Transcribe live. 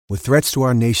With threats to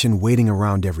our nation waiting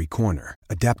around every corner,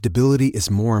 adaptability is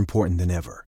more important than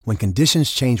ever. When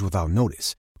conditions change without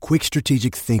notice, quick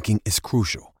strategic thinking is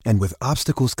crucial. And with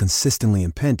obstacles consistently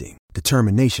impending,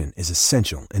 determination is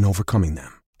essential in overcoming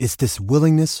them. It's this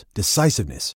willingness,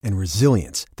 decisiveness, and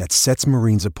resilience that sets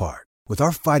Marines apart. With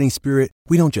our fighting spirit,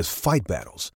 we don't just fight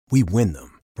battles, we win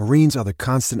them. Marines are the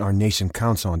constant our nation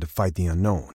counts on to fight the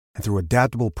unknown. And through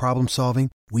adaptable problem solving,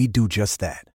 we do just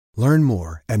that. Learn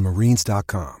more at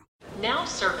marines.com. Now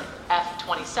serving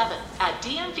F27 at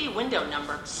DMV window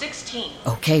number 16.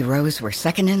 Okay, Rose, we're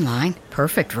second in line.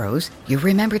 Perfect, Rose. You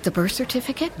remembered the birth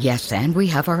certificate? Yes, and we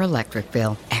have our electric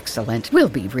bill. Excellent. We'll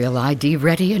be Real ID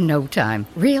ready in no time.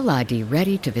 Real ID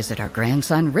ready to visit our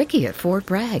grandson Ricky at Fort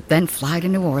Bragg, then fly to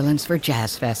New Orleans for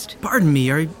Jazz Fest. Pardon me,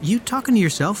 are you talking to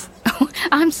yourself? Oh,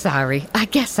 I'm sorry. I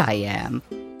guess I am.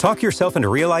 Talk yourself into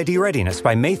Real ID readiness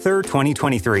by May 3rd,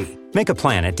 2023. Make a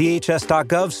plan at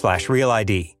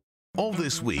dhs.gov/RealID. All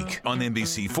this week on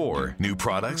NBC4, new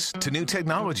products to new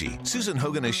technology. Susan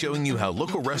Hogan is showing you how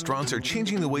local restaurants are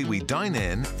changing the way we dine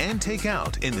in and take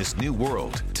out in this new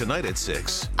world. Tonight at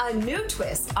 6. A new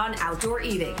twist on outdoor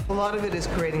eating. A lot of it is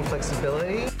creating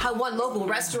flexibility. How one local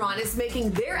restaurant is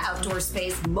making their outdoor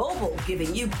space mobile,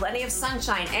 giving you plenty of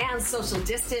sunshine and social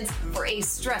distance for a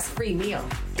stress-free meal.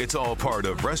 It's all part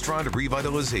of restaurant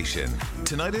revitalization.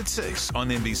 Tonight at 6 on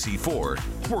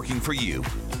NBC4, working for you.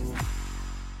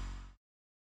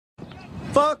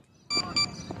 Fuck.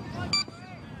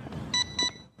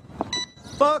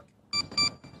 Fuck.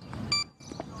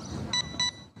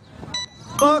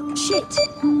 Fuck. Shit.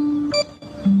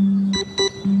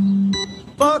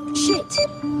 Fuck. Shit.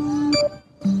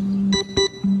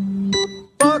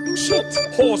 Fuck. Shit.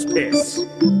 Horse piss.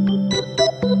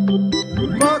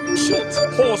 Fuck. Shit.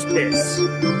 Horse piss.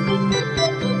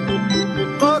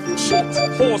 Fuck. Shit.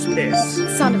 Horse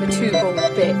piss. Son of a two-ball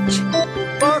bitch.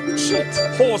 Fuck. Shit.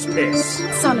 Horse piss.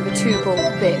 Son of a two-ball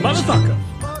bitch. Motherfucker.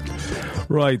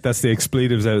 Right, that's the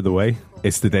expletives out of the way.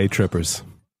 It's the Day Trippers.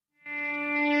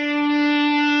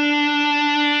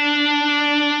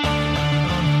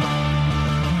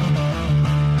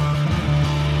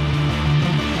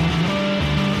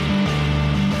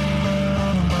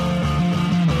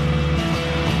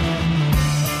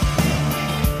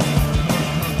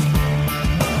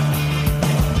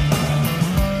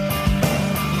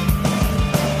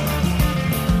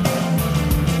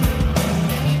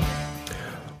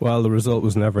 Well, the result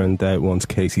was never in doubt once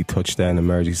Casey touched down in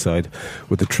Merseyside.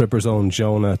 With the Trippers' own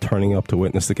Jonah turning up to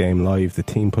witness the game live, the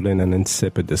team put in an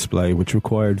insipid display which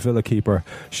required Villa keeper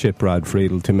Brad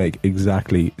Friedel to make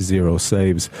exactly 0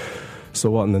 saves. So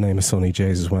what in the name of Sonny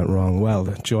Jesus went wrong? Well,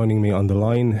 joining me on the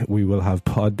line, we will have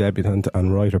pod debutant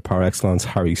and writer par excellence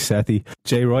Harry Sethi.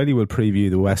 Jay Riley will preview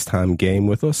the West Ham game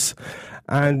with us.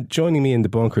 And joining me in the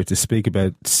bunker to speak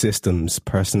about systems,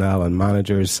 personnel and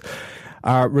managers,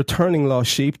 our returning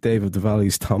lost sheep, Dave of the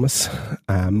Valleys Thomas.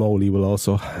 Moley will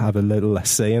also have a little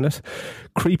say in it.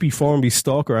 Creepy Formby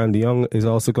stalker Andy Young is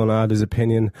also going to add his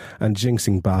opinion. And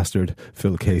jinxing bastard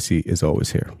Phil Casey is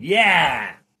always here.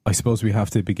 Yeah! I suppose we have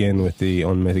to begin with the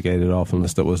unmitigated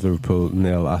awfulness that was Liverpool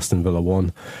 0, Aston Villa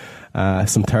 1.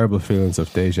 Some terrible feelings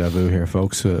of deja vu here,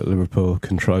 folks. Liverpool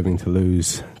contriving to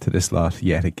lose to this lot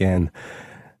yet again.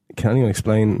 Can anyone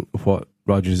explain what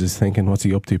Rodgers is thinking? What's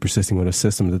he up to, persisting with a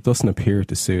system that doesn't appear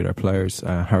to suit our players?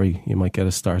 Harry, you might get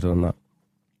us started on that.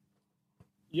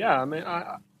 Yeah, I mean,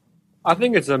 I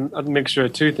think it's a mixture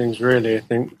of two things, really. I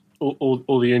think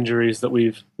all the injuries that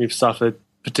we've suffered,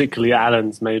 particularly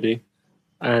Allen's, maybe,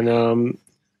 and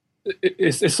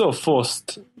it's sort of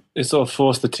forced. It sort of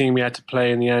forced the team we had to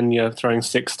play in the end. Throwing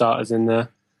 6 starters in there,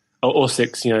 or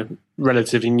 6,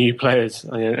 relatively new players,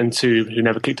 and 2 who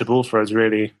never kicked a ball for us,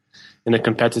 really, in a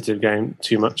competitive game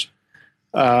too much.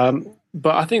 But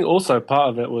I think also part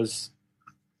of it was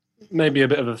maybe a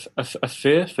bit of a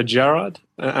fear for Gerrard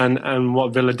and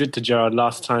what Villa did to Gerrard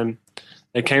last time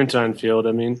they came to Anfield.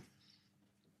 I mean,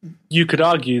 you could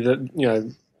argue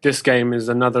that, this game is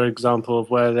another example of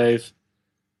where they've,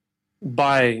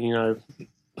 by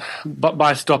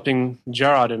stopping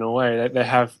Gerrard in a way, they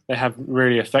have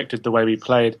really affected the way we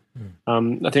played.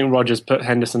 I think Rodgers put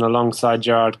Henderson alongside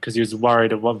Gerrard because he was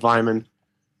worried of what Weimann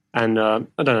and I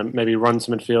don't know, maybe runs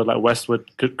midfield like Westwood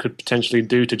could potentially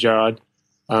do to Gerrard.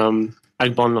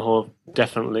 Agbonlahor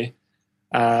definitely,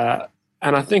 and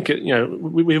I think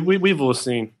we've all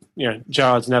seen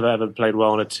Gerrard's never ever played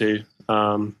well on a 2.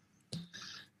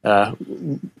 I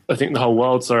think the whole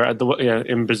world saw it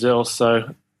in Brazil,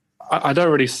 so I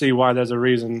don't really see why there's a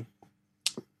reason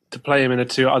to play him in a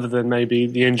 2 other than maybe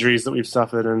the injuries that we've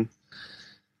suffered and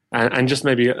and just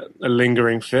maybe a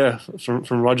lingering fear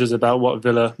from Rodgers about what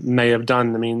Villa may have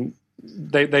done. I mean,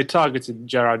 they targeted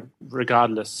Gerrard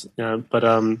regardless, but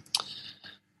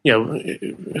we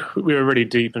were really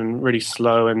deep and really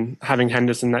slow, and having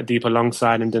Henderson that deep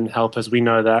alongside him didn't help us. We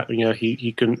know that,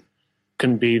 he couldn't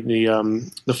be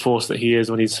the force that he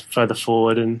is when he's further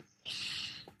forward, and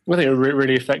I think it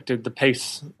really affected the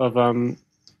pace of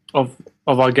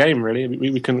our game. Really,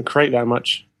 we couldn't create that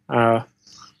much.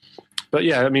 But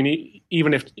yeah, I mean,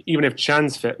 even if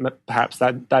Chan's fit, perhaps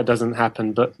that doesn't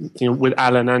happen. But with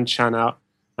Allen and Chan out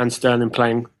and Sterling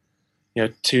playing,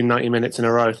 2 90 minutes in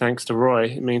a row, thanks to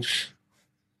Roy. I mean,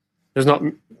 there's not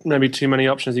maybe too many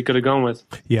options he could have gone with.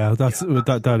 Yeah,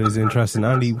 that is interesting.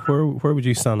 Andy, where would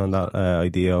you stand on that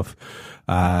idea of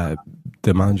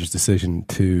the manager's decision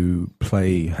to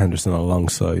play Henderson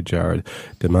alongside Gerrard,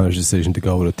 the manager's decision to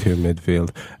go with a 2 midfield?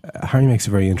 Harry makes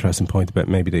a very interesting point about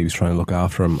maybe that he was trying to look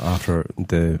after him after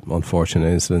the unfortunate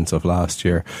incidents of last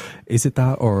year. Is it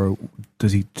that, or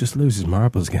does he just lose his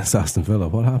marbles against Aston Villa?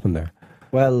 What happened there?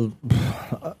 Well,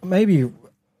 maybe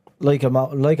like a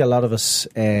lot of us,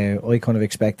 I kind of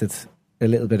expected a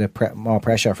little bit of more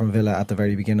pressure from Villa at the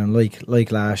very beginning,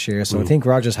 like last year. So I think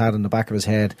Rodgers had in the back of his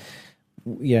head,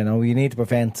 you need to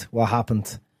prevent what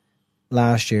happened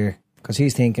last year, because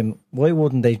he's thinking, why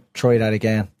wouldn't they try that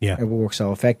again? Yeah. It worked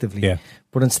so effectively. Yeah.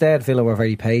 But instead, Villa were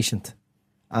very patient,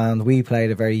 and we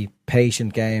played a very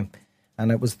patient game. And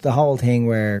it was the whole thing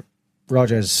where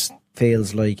Rodgers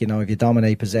feels like, if you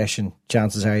dominate possession,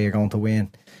 chances are you're going to win.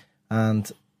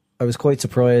 And I was quite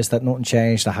surprised that nothing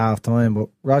changed at half time, but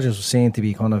Rodgers was seen to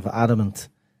be kind of adamant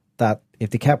that if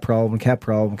they kept probing,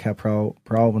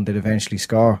 they'd eventually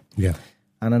score. Yeah.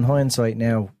 And in hindsight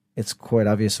now, it's quite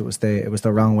obvious it was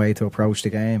the wrong way to approach the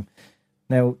game.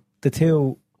 Now, the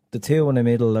two in the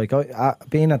middle, like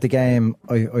being at the game,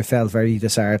 I felt very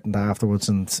disheartened afterwards,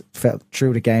 and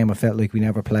through the game I felt like we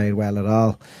never played well at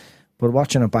all. But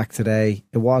watching it back today,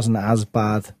 it wasn't as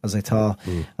bad as I thought.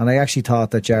 And I actually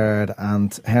thought that Gerrard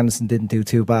and Henderson didn't do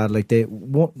too bad. Like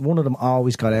one of them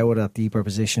always got out of that deeper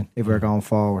position if we were going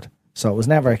forward. So it was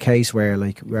never a case where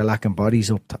we were lacking bodies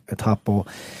up top. But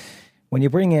when you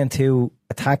bring in 2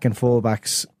 attacking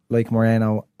fullbacks like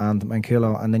Moreno and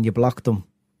Manquillo, and then you block them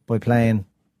by playing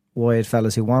wide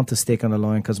fellas who want to stick on the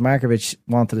line, because Markovic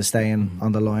wanted to stay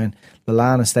on the line,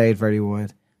 Lallana stayed very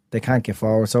wide. They can't get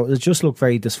forward, so it just looked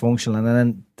very dysfunctional.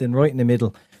 And then right in the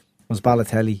middle was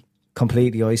Balotelli,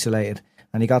 completely isolated,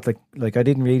 and he got I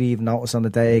didn't really even notice on the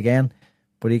day again,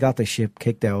 but he got the ship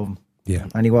kicked out of him. Yeah,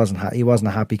 and he wasn't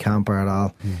a happy camper at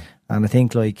all. And I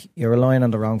think you're relying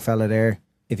on the wrong fella there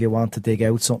if you want to dig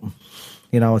out something.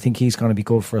 I think he's going to be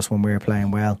good for us when we're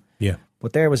playing well. Yeah,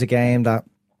 but there was a game that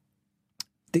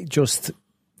just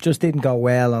didn't go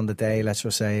well on the day. Let's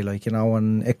just say,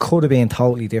 and it could have been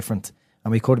totally different.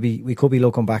 And we could be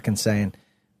looking back and saying,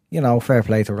 fair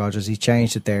play to Rodgers. He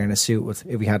changed it there in a suit with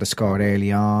if we had scored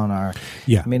early on, or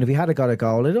I mean, if we had got a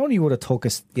goal, it only would have took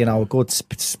us, a good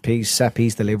set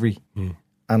piece delivery,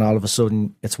 and all of a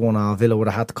sudden it's 1-1. Villa would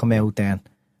have had to come out then,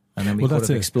 and then we could have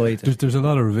exploited. There's a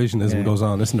lot of revisionism goes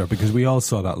on, isn't there? Because we all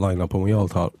saw that lineup and we all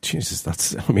thought,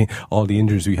 Jesus, all the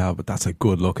injuries we have, but that's a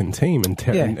good looking team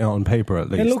on paper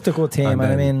at least. It looked a good team,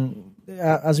 and I mean,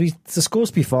 as we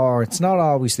discussed before, it's not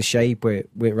always the shape with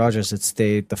Rodgers. It's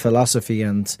the philosophy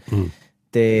and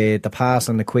the pass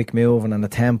and the quick moving and the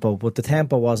tempo. But the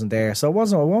tempo wasn't there, so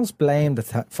I won't blame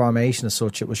the formation as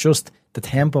such. It was just the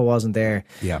tempo wasn't there.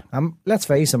 Yeah. Let's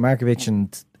face it, Markovic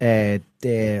and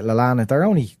Lallana,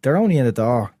 they're only in the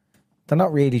door. They're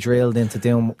not really drilled into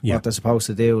doing what they're supposed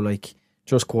to do.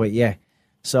 Just quite yet.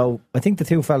 So I think the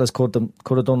 2 fellas could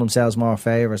have done themselves more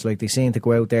favours. They seemed to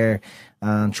go out there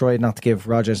and tried not to give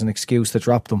Rodgers an excuse to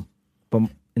drop them, but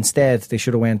instead they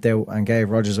should have went out and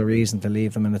gave Rodgers a reason to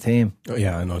leave them in the team. Oh,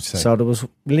 yeah, I know what you're saying. So there was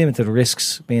limited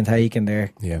risks being taken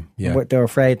there. Yeah. They were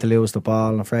afraid to lose the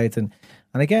ball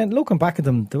and again, looking back at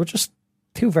them, they were just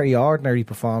 2 very ordinary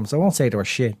performances. I won't say they were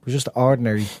shit, it was just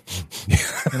ordinary.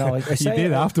 I say you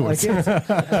did afterwards. I did,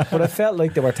 but I felt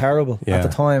like they were terrible at the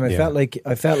time. I felt like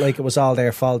it was all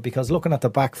their fault, because looking at the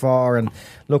back 4 and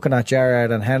looking at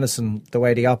Gerrard and Henderson, the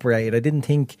way they operated, I didn't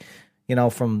think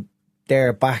from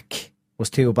their back was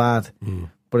too bad.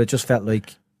 But it just felt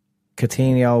like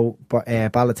Coutinho,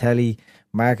 Balotelli,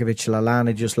 Markovic,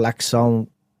 Lallana just lacked so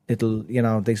little,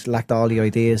 they lacked all the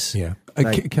ideas. Yeah.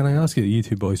 Can I ask you,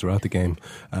 2 boys were at the game,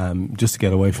 just to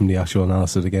get away from the actual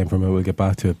analysis of the game for a minute, we'll get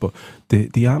back to it, but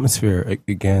the atmosphere,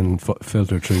 again,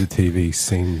 filtered through the TV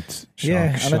seemed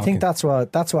and I think that's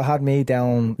what had me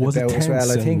down was about it as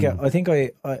well. I think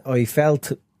I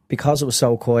felt because it was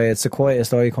so quiet, it's the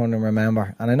quietest I can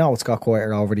remember. And I know it's got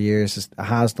quieter over the years, it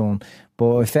has done,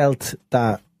 but I felt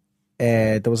that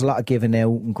there was a lot of giving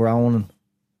out and groaning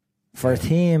for a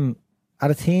team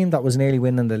that was nearly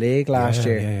winning the league last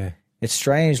year. Yeah. It's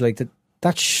strange, like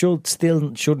that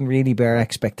shouldn't really bear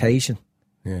expectation.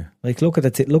 Yeah, like look at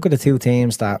the two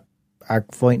teams that are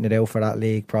fighting it out for that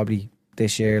league probably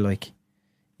this year. Like,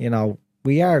 you know,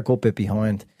 we are a good bit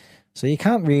behind. So you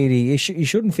can't really, you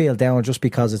shouldn't feel down just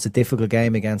because it's a difficult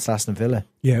game against Aston Villa.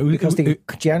 Yeah, because they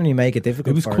generally make it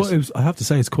difficult for us. I have to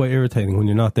say, it's quite irritating when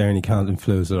you're not there and you can't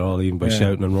influence it at all, even by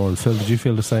shouting and roaring. Phil, did you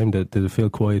feel the same? Did it feel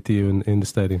quiet to you in the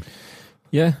stadium?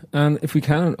 Yeah, and if we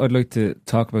can, I'd like to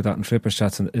talk about that in Trippers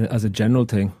Chats as a general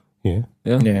thing. Yeah.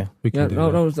 We can do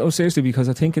that. No, seriously, because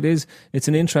I think it's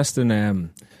an interesting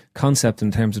concept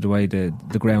in terms of the way the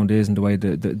ground is and the way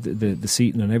the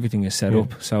seating and everything is set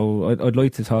up. So I'd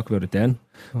like to talk about it then.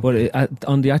 Okay. But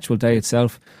on the actual day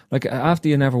itself, like after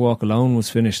You Never Walk Alone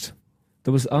was finished,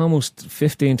 there was almost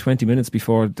 15-20 minutes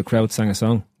before the crowd sang a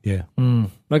song. Yeah.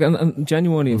 Like and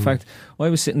genuinely, in fact, I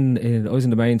was in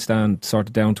the main stand, sort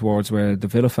of down towards where the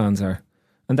Villa fans are.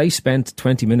 And they spent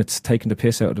 20 minutes taking the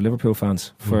piss out of the Liverpool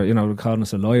fans for, calling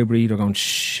us a library. They're going,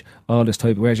 shh, all this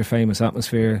type of, where's your famous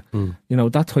atmosphere?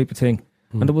 That type of thing.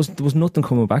 And there was nothing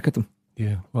coming back at them.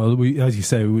 Yeah, well, as you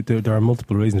say, there are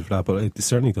multiple reasons for that, but it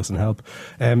certainly doesn't help.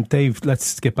 Dave,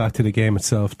 let's get back to the game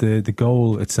itself. The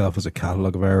goal itself was a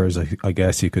catalogue of errors, I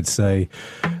guess you could say,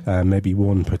 maybe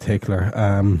one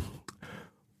particular.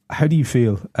 How do you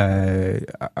feel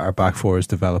our back four is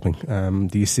developing?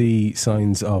 Do you see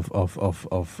signs of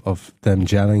them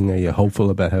gelling? Are you hopeful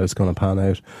about how it's going to pan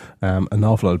out? An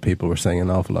awful lot of people were saying an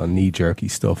awful lot of knee-jerky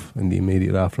stuff in the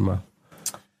immediate aftermath.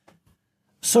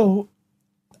 So,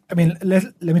 I mean,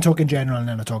 let me talk in general and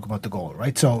then I'll talk about the goal,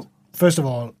 right? So, first of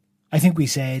all, I think we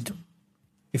said,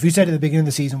 if you said at the beginning of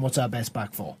the season, what's our best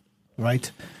back four, right?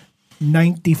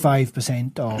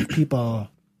 95% of people,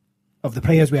 of the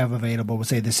players we have available, would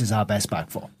say this is our best back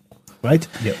four, right?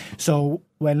 Yep. So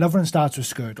when Lovren starts with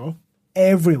Skrtel,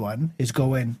 everyone is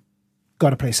going,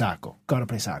 got to play Sakho,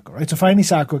 right? So finally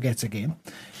Sakho gets a game.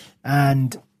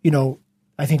 And,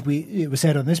 I think it was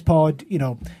said on this pod,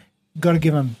 got to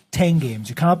give him 10 games.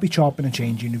 You can't be chopping and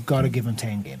changing. You've got to give him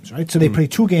 10 games, right? So they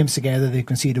played 2 games together. They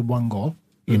conceded 1 goal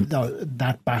in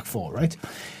that back four, right?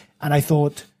 And I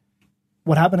thought,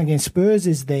 what happened against Spurs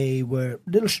is they were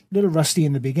little rusty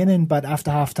in the beginning, but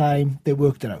after half time they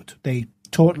worked it out. They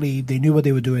knew what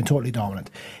they were doing, totally dominant.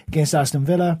 Against Aston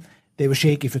Villa, they were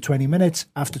shaky for 20 minutes.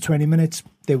 After 20 minutes,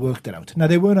 they worked it out. Now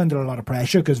they weren't under a lot of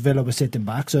pressure because Villa was sitting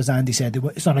back. So as Andy said,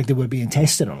 it's not like they were being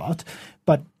tested a lot,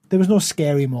 but there was no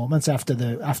scary moments after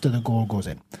the goal goes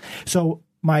in. So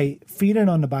my feeling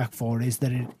on the back four is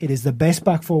that it is the best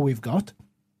back four we've got.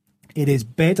 It is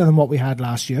better than what we had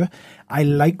last year. I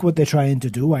like what they're trying to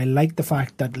do. I like the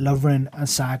fact that Lovren and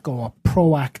Sakho are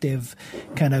proactive,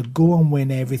 kind of go and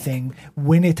win everything,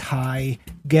 win it high,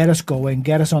 get us going,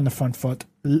 get us on the front foot.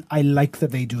 I like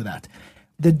that they do that.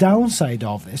 The downside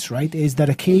of this, right, is that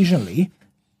occasionally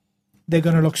they're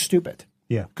going to look stupid.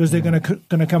 Yeah. Because they're going to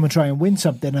come and try and win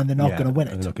something and they're not going to win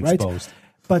it, right? Exposed.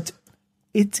 But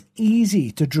it's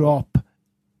easy to drop,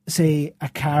 say, a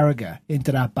Carragher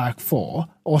into that back four,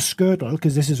 or Skrtel,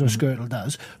 because this is what Skrtel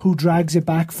does, who drags it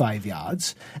back 5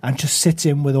 yards and just sits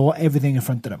in with everything in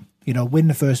front of them.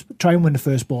 Try and win the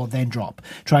first ball, then drop.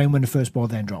 Try and win the first ball,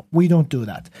 then drop. We don't do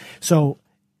that. So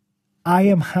I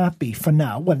am happy for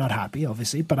now. Well, not happy,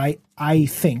 obviously, but I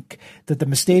think that the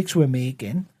mistakes we're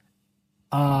making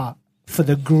are for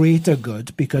the greater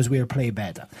good because we'll play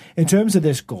better. In terms of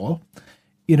this goal,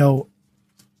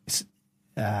 it's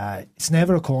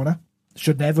never a corner.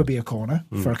 Should never be a corner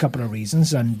for a couple of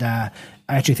reasons. And I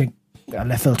actually think, I'll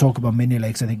let Phil talk about Mignolet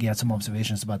because I think he had some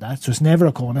observations about that. So it's never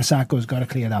a corner. Sakho's got to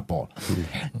clear that ball.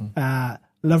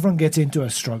 Lovren gets into a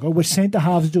struggle, which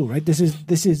centre-halves do, right? This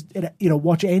is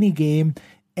watch any game,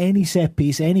 any set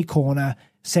piece, any corner,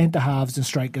 centre-halves and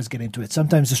strikers get into it.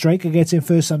 Sometimes the striker gets in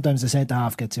first, sometimes the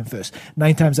centre-half gets in first.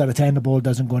 9 times out of 10, the ball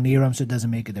doesn't go near him, so it doesn't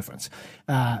make a difference.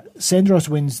 Senderos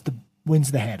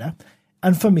wins the header.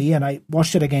 And for me, and I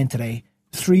watched it again today,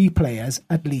 3 players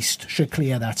at least should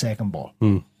clear that second ball.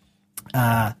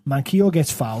 Manquillo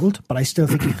gets fouled, but I still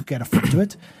think he could get a foot to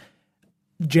it.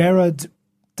 Gerrard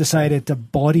decided to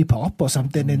body pop or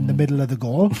something in the middle of the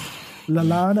goal.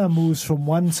 Lallana moves from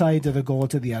one side of the goal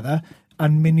to the other,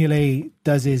 and Mignolet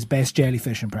does his best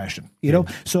jellyfish impression.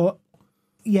 So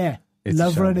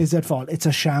Lovren is at fault. It's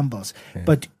a shambles. Yeah.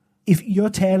 But if you're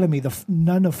telling me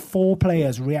none of 4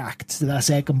 players react to that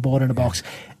second ball in the box,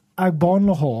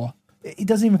 Agbonlahor he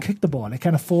doesn't even kick the ball. It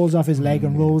kind of falls off his leg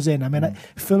and rolls in. I mean,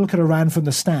 Phil could have ran from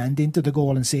the stand into the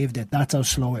goal and saved it. That's how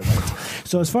slow it went.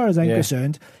 So as far as I'm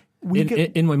concerned,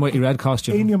 in my Mighty Red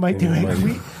costume, in your Mighty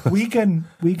Red, we can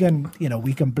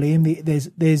blame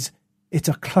it's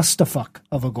a clusterfuck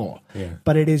of a goal,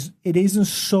 but it isn't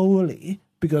solely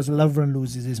because Lovren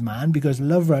loses his man, because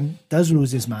Lovren does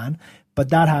lose his man, but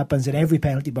that happens in every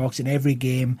penalty box in every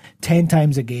game, 10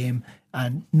 times a game,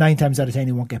 and 9 times out of 10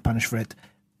 he won't get punished for it.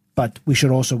 But we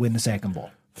should also win the second ball.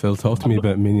 Phil, talk to me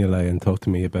about Mignolet and talk to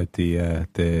me about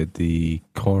the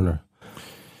corner.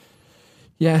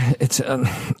 Yeah, it's.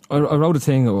 I wrote a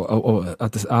thing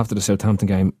after the Southampton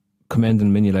game,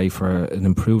 commending Mignolet for an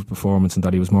improved performance and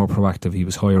that he was more proactive. He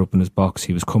was higher up in his box.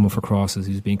 He was coming for crosses.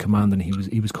 He was being commanding.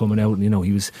 He was coming out, and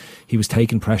he was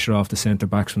taking pressure off the centre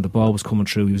backs when the ball was coming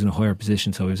through. He was in a higher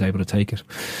position, so he was able to take it.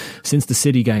 Since the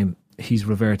City game, he's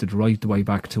reverted right the way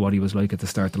back to what he was like at the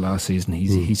start of last season.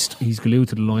 He's glued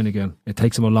to the line again. It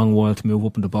takes him a long while to move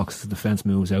up in the box as the defence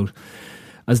moves out.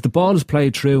 As the ball is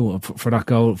played through for that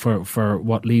goal, for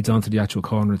what leads on to the actual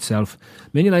corner itself,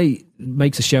 Mignolet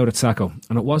makes a shout at Sacco,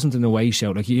 and it wasn't an away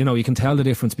shout. Like, you can tell the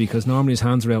difference, because normally his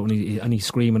hands are out and he's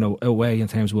screaming away in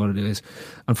terms of what it is.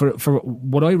 And for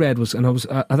what I read was, and I was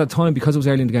at that time, because it was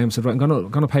early in the game, I said, right, I'm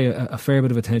going to pay a fair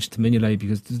bit of attention to Mignolet,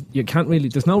 because you can't really,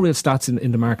 there's no real stats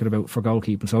in the market for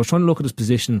goalkeeping. So I was trying to look at his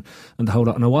position and the whole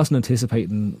lot, and I wasn't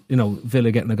anticipating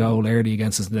Villa getting a goal early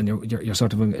against us, and then you're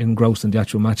sort of engrossed in the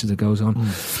actual match as it goes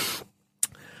on.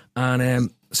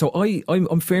 And so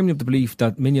I'm firmly of the belief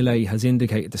that Mignolet has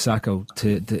indicated to Sacco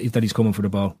that he's coming for the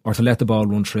ball, or to let the ball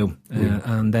run through,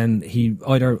 and then he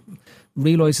either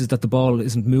realises that the ball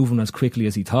isn't moving as quickly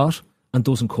as he thought and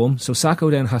doesn't come. So Sacco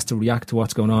then has to react to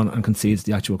what's going on and concedes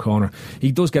the actual corner.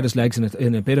 He does get his legs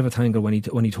in a bit of a tangle when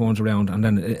he turns around, and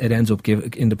then it ends up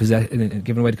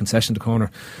giving away the concession to the corner.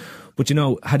 But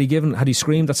had he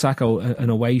screamed at Sacco an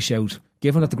away shout,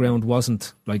 given that the ground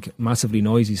wasn't like massively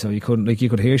noisy, so you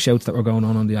could hear shouts that were going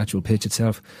on the actual pitch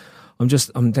itself.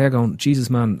 I'm there going, Jesus,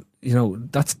 man,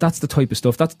 that's the type of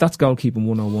stuff. That's goalkeeping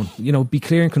 101. Be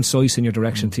clear and concise in your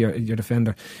direction to your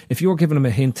defender. If you're giving him a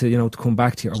hint to come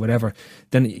back to you or whatever,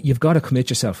 then you've got to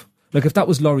commit yourself. Like, if that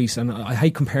was Lloris, and I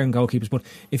hate comparing goalkeepers, but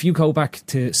if you go back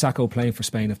to Sacco playing for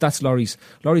Spain, if that's Lloris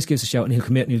gives a shout and he'll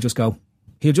commit and he'll just go.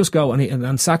 He'll just go,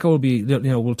 and Sacco will be,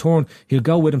 will turn. He'll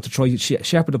go with him to try to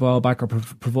shepherd the ball back or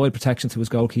provide protection to his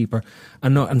goalkeeper.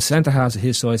 And centre halves of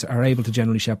his size are able to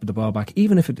generally shepherd the ball back,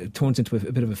 even if it turns into a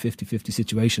bit of a 50-50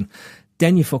 situation.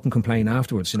 Then you fucking complain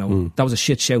afterwards. That was a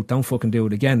shit shout. Don't fucking do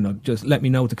it again. Or just let me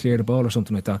know to clear the ball or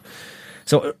something like that.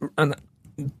 So, and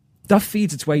that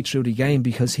feeds its way through the game,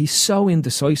 because he's so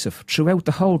indecisive throughout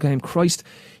the whole game. Christ,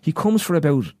 he comes for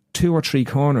about 2 or 3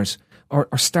 corners, or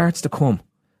starts to come,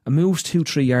 and moves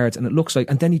 2-3 yards, and it looks like,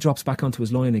 and then he drops back onto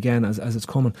his line again as it's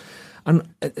coming. And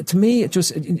to me, we're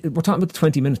talking about the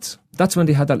 20 minutes. That's when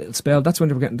they had that little spell. That's when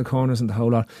they were getting the corners and the whole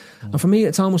lot. And for me,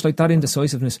 it's almost like that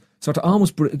indecisiveness sort of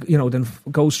almost, then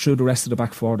goes through the rest of the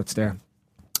back four that's there.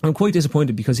 I'm quite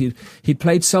disappointed, because he'd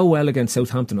played so well against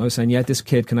Southampton. I was saying, yeah, this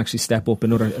kid can actually step up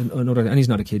another, and he's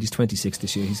not a kid. He's 26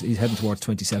 this year. He's heading towards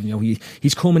 27.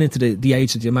 He's coming into the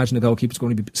age that you imagine a goalkeeper's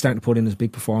going to be starting to put in his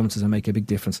big performances and make a big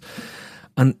difference.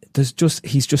 And he's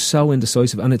just so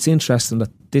indecisive. And it's interesting that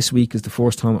this week is the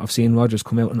first time I've seen Rodgers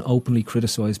come out and openly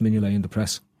criticise Mignolet in the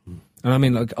press. And I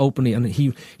mean, like, openly. And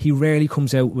he rarely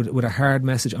comes out with a hard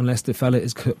message unless the fella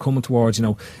is coming towards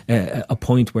a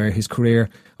point where his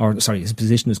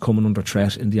position is coming under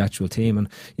threat in the actual team. And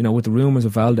with the rumours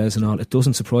of Valdez and all, it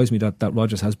doesn't surprise me that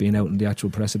Rodgers has been out in the actual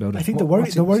press about it. I think the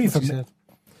worry from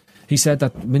he said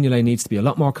that Mignolet needs to be a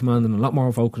lot more commanding, a lot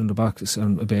more vocal in the back,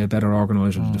 and be a better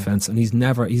organiser of the defence. And he's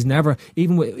never,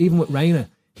 even with Reina,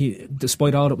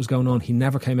 despite all that was going on, he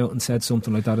never came out and said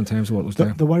something like that in terms of what was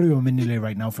there. The worry with Mignolet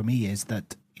right now for me is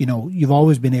that, you've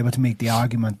always been able to make the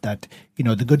argument that,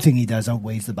 the good thing he does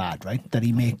outweighs the bad, right? That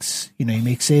he makes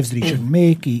saves that he shouldn't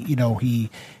make.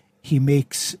 He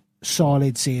makes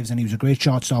solid saves, and he was a great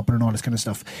shot stopper and all this kind of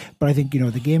stuff. But I think,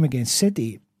 the game against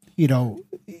City,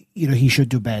 he should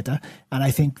do better. And I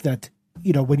think that,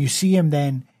 when you see him,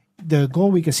 then the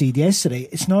goal we conceded yesterday,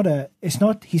 it's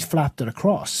not he's flapped it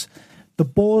across. The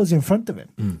ball's in front of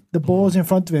him. The ball's in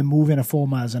front of him, moving at 4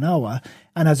 miles an hour.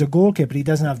 And as a goalkeeper, he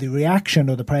doesn't have the reaction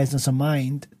or the presence of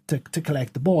mind to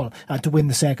collect the ball and to win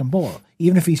the second ball,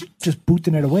 even if he's just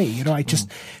booting it away.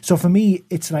 So for me,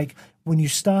 it's like, when you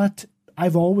start,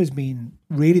 I've always been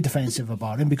really defensive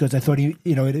about him, because I thought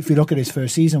if you look at his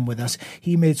first season with us,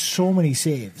 he made so many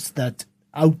saves that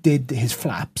outdid his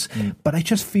flaps. But I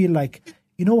just feel like,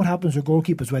 what happens with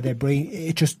goalkeepers where their brain,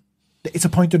 it's a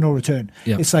point of no return.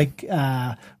 Yeah. It's like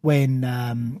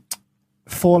when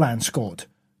Forlan scored.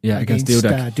 Against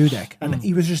Dudek. Dudek. And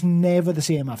he was just never the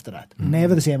same after that.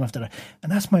 Never the same after that.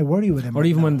 And that's my worry with him. Or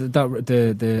even when the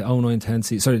 09-10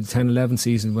 season, sorry, the 10-11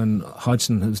 season, when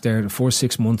Hodgson was there for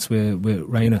 6 months with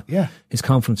Reina, his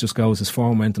confidence just goes, his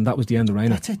form went, and that was the end of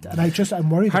Reina. That's it. And I'm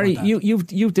worried Harry, about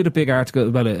that. you did a big article,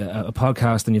 well, a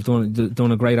podcast, and you've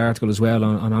done a great article as well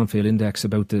on Anfield Index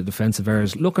about the defensive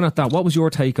errors. Looking at that, what was your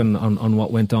take on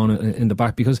what went on in the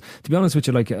back? Because, to be honest with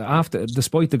you, like,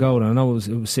 despite the goal, and I know it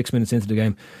was 6 minutes into the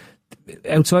game,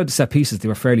 outside the set pieces, they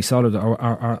were fairly solid.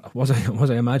 Or was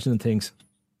I imagining things?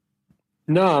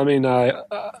 No, I mean, I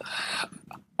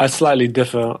slightly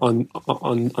differ on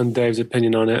Dave's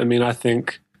opinion on it. I mean, I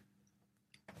think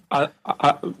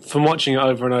from watching it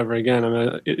over and over again, I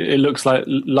mean, it looks like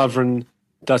Lovren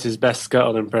does his best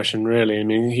Skirtle impression. Really, I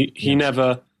mean, he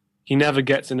never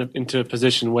gets into a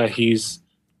position where he's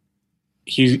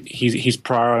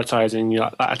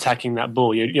prioritizing, attacking that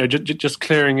ball. Just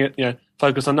clearing it.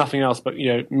 Focus on nothing else but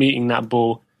meeting that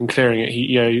ball and clearing it.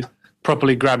 He's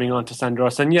properly grabbing onto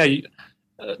Sandros. And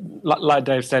like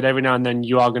Dave said, every now and then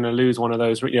you are going to lose one of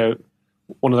those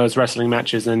wrestling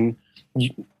matches, and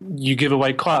you give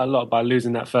away quite a lot by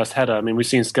losing that first header. I mean, we've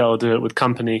seen Skell do it with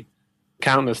Company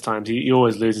countless times. He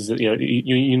always loses it.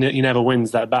 He never wins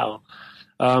that battle.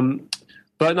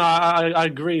 But no, I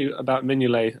agree about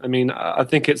Mignolet. I mean, I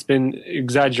think it's been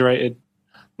exaggerated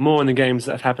more in the games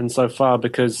that have happened so far,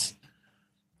 because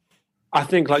I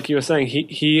think, like you were saying,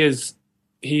 he is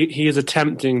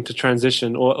attempting to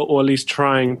transition, or at least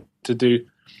trying to do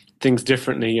things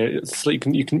differently.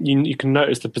 You can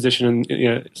notice the position and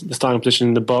the starting position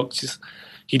in the box.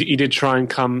 He did try and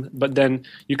come, but then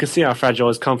you can see how fragile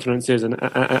his confidence is,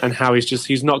 and how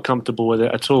he's not comfortable with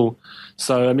it at all.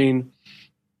 So I mean,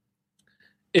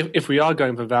 if we are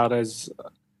going for Valdez,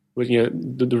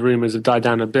 the rumours have died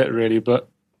down a bit, really, but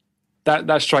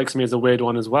that strikes me as a weird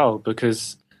one as well,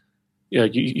 because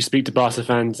you speak to Barca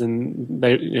fans and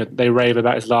they rave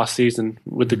about his last season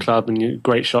with the club, and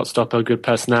great shot stopper, good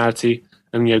personality,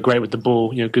 and great with the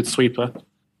ball, good sweeper.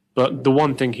 But the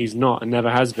one thing he's not and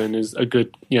never has been is a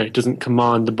good, he doesn't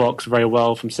command the box very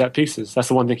well from set pieces. That's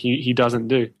the one thing he doesn't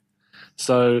do.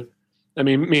 So, I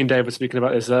mean, me and Dave were speaking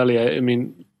about this earlier. I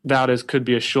mean, Valdez could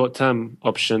be a short-term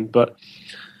option, but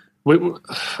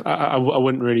I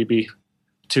wouldn't really be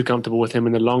too comfortable with him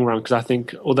in the long run, because I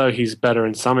think although he's better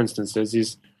in some instances,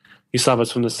 he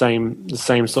suffers from the same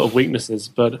sort of weaknesses.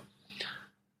 But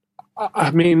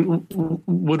I mean,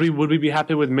 would we be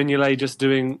happy with Mignolet just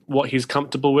doing what he's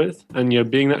comfortable with and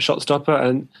being that shot stopper,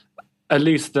 and at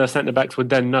least the centre backs would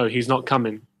then know he's not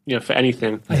coming for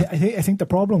anything? I think the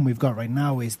problem we've got right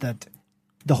now is that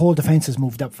the whole defence has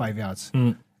moved up 5 yards,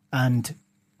 and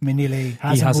Mignolet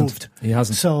hasn't moved. He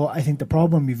hasn't. So I think the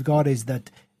problem we've got is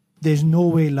that there's no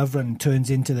way Lovren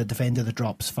turns into the defender that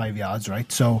drops 5 yards,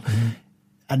 right? So,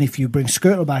 and if you bring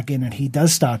Skirtle back in and he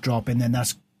does start dropping, then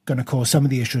that's going to cause some of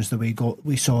the issues that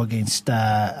we saw against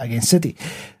City.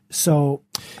 So,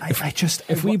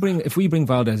 if we bring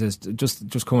Valdez, as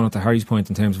just coming on to Harry's point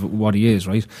in terms of what he is,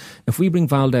 right? If we bring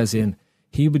Valdez in,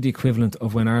 he would be the equivalent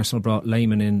of when Arsenal brought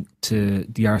Lehmann in to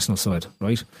the Arsenal side,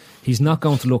 right? He's not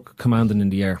going to look commanding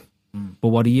in the air. But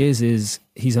what he is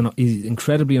he's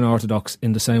incredibly unorthodox,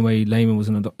 in the same way Lehmann was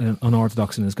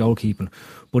unorthodox in his goalkeeping.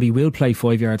 But he will play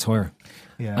 5 yards higher.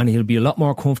 Yeah. And he'll be a lot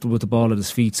more comfortable with the ball at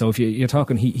his feet. So if you're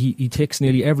talking, he ticks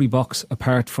nearly every box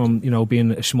apart from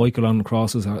being a Schmeichel on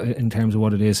crosses in terms of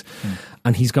what it is,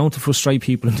 and he's going to frustrate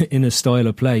people in his style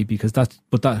of play, because that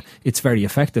it's very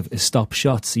effective. His stop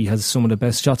shots, he has some of the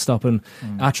best shot stopping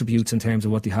attributes in terms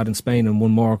of what they had in Spain, and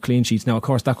won more clean sheets. Now, of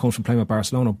course, that comes from playing with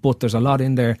Barcelona, but there's a lot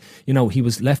in there. He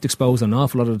was left exposed an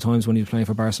awful lot of the times when he was playing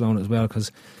for Barcelona as well,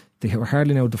 because they were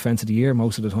hardly now defence of the year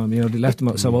most of the time. They left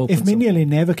him so open. If Mignolet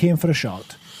never came for a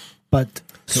shot, but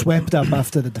swept up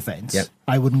after the defence,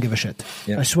 I wouldn't give a shit.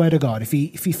 I swear to God, if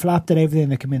he flapped at everything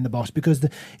that came in the box, because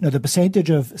the percentage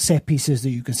of set pieces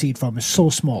that you concede from is so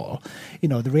small.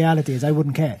 The reality is I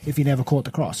wouldn't care if he never caught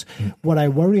the cross. What I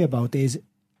worry about is,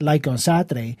 like on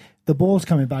Saturday, the ball's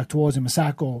coming back towards him.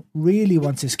 Masako really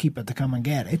wants his keeper to come and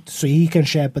get it, so he can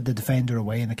shepherd the defender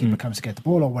away, and the keeper comes to get the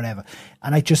ball or whatever.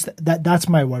 And I just that's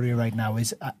my worry right now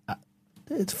is.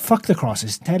 Fuck the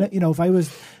crosses. Tell it, if I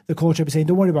was the coach, I'd be saying,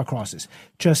 don't worry about crosses.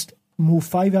 Just move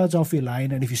 5 yards off your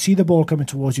line, and if you see the ball coming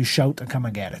towards you, shout and come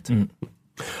and get it. Right.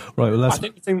 Well, I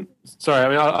think the thing. Sorry, I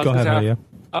mean, go ahead.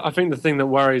 I think the thing that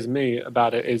worries me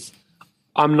about it is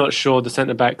I'm not sure the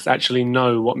centre backs actually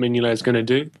know what Mignolet is going to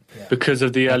do because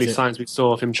of the early signs we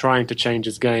saw of him trying to change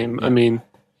his game. I mean.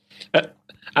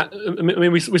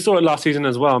 We saw it last season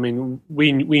as well. I mean,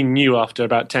 we knew after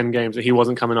about 10 games that he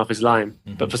wasn't coming off his line,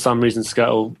 but for some reason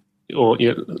Skirtle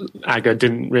Agger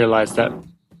didn't realise that.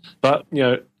 But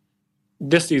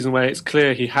this season where it's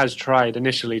clear he has tried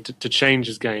initially to change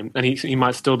his game, and he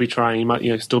might still be trying, he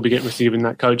might still be receiving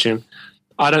that coaching.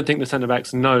 I don't think the centre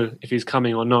backs know if he's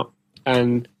coming or not,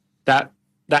 and that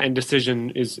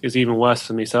indecision is even worse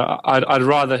for me. So I'd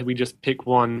rather we just pick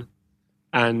one,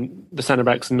 and the centre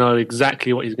backs know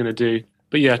exactly what he's going to do.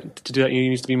 But yeah, to do that, he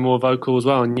needs to be more vocal as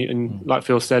well. And like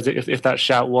Phil says, if that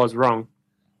shout was wrong,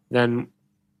 then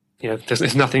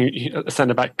there's nothing a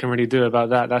centre back can really do about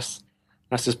that. That's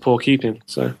just poor keeping.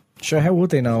 So sure, how would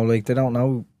they know? Like, they don't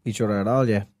know each other at all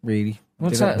yet, really.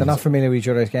 They're not familiar with each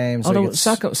other's games. Although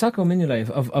Sacco and Mignolet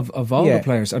of all the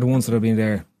players are the ones that have been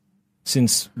there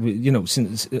since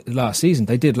last season.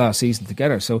 They did last season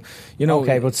together. So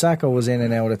okay, but Sacco was in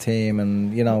and out of the team,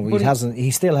 and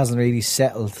he still hasn't really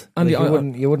settled. And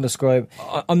you wouldn't describe.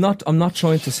 I'm not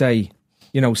trying to say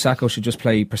Sacco should just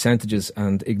play percentages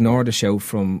and ignore the shout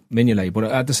from Mignolet. But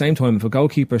at the same time, if a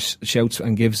goalkeeper shouts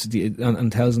and gives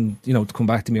and tells him to come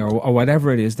back to me or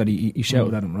whatever it is that he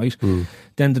shouted at him, right?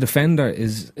 Then the defender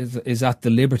is at the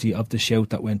liberty of the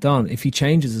shout that went on. If he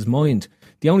changes his mind,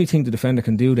 the only thing the defender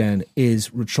can do then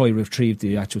is try to retrieve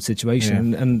the actual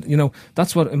situation. Yeah. And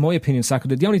that's what, in my opinion, Sacco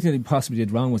did. The only thing that he possibly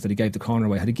did wrong was that he gave the corner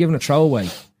away. Had he given a throw away,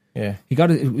 he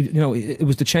got it. It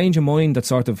was the change of mind that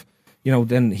sort of.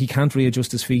 Then he can't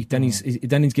readjust his feet. Then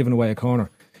he's given away a corner.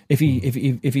 If I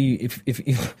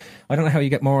don't know how you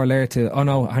get more alert to. Oh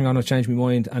no, hang on, I've changed my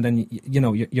mind, and then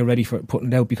you're ready for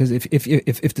putting it out. Because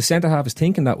if the centre half is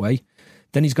thinking that way,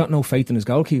 then he's got no faith in his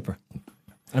goalkeeper,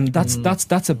 and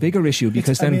that's a bigger issue.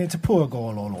 Because it's a poor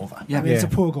goal all over. Yeah, it's a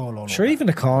poor goal all over. Sure, even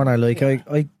the corner. Like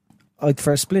I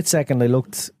for a split second, I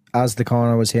looked as the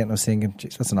corner was hitting. I was thinking,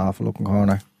 geez, that's an awful looking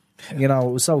corner. It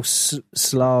was so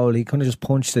slow. He kind of just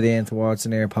punched it in towards the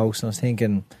near post, and I was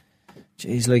thinking,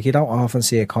 geez, like, you don't often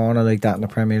see a corner like that in the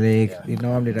Premier League.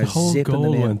 Normally they're the whole zipping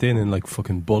goal went in like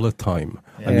fucking bullet time,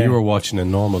 and you were watching in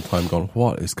normal time going,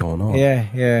 what is going on?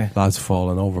 Yeah. Lads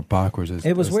falling over backwards.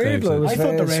 It was weird. I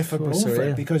thought the ref would blow for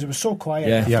it because it was so quiet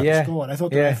after the score. I thought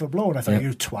the ref would blow, and I thought,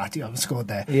 you twat, you haven't scored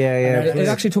there. It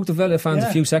actually took the Villa fans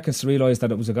a few seconds to realise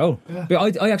that it was a goal.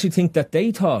 But I actually think that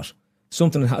they thought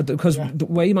something because the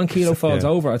way Manquillo falls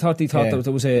over, I thought they thought that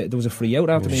there was a free out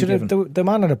after being given. The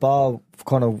man on the ball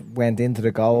kind of went into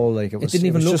the goal, like it didn't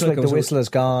even look just like the whistle has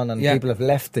gone and people have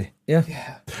left it.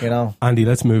 Andy,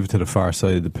 let's move to the far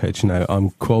side of the pitch now.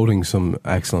 I'm quoting some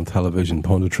excellent television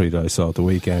punditry that I saw at the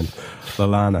weekend.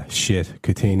 Lallana, shit.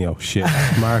 Coutinho, shit.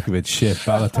 Markovic, shit.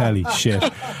 Balotelli, shit.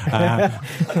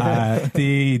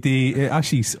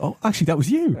 Actually, that was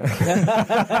you.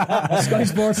 Sky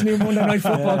Sports new Monday Night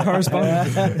Football correspondent.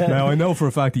 Now I know for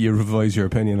a fact that you revised your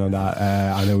opinion on that,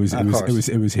 and it was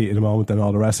heat of the moment and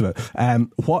all the rest of it.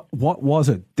 What was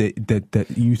it that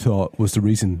you thought was the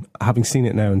reason, having seen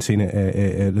it now and seen it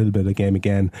a little bit of the game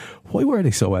again, why were they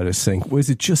so out of sync?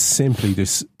 Was it just simply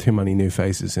just too many new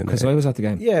faces in it? Because I was at the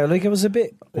game. Yeah, like it was a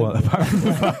bit. Well, apart from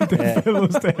the fact that Phil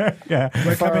was there,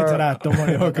 we're coming to that. Don't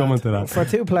worry about that. For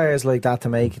two players like that to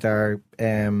make their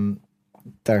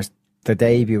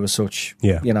debut as such,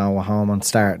 a home on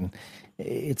starting,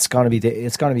 it's gonna be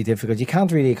difficult. You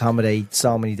can't really accommodate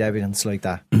so many debutants like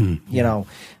that,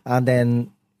 And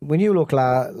then when you look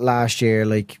last year,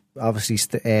 like obviously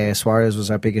Suarez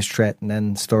was our biggest threat, and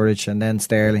then Sturridge, and then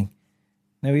Sterling.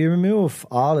 Now you remove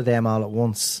all of them all at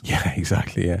once. Yeah,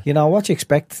 exactly. Yeah. What you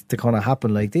expect to kind of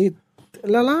happen? Like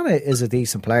Lallana is a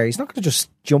decent player. He's not going to just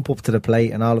jump up to the plate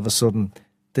and all of a sudden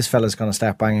this fella's going to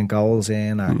start banging goals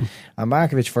in. And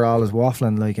Markovic, for all his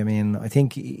waffling, I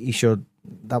think he should.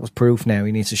 That was proof. Now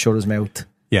he needs to shut his mouth.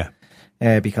 Yeah.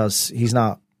 Because he's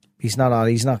not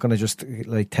going to just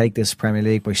like take this Premier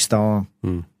League by storm.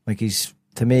 Like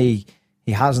to me,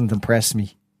 he hasn't impressed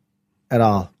me at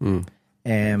all.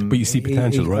 But you see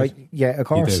potential, right? Yeah, of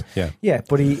course. You do, yeah.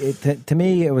 But to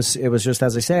me, it was just,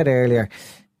 as I said earlier,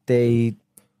 they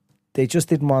just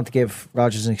didn't want to give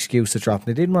Rodgers an excuse to drop.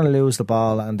 They didn't want to lose the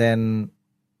ball, and then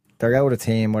they're out of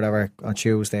team, whatever, on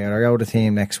Tuesday, or they're out of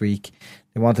team next week.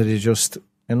 They wanted to just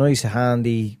a nice,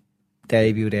 handy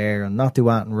debut there and not do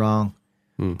anything wrong.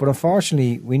 But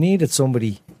unfortunately, we needed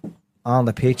somebody on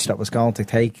the pitch that was going to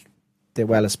take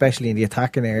especially in the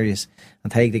attacking areas,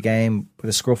 and take the game with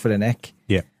a scruff of the neck.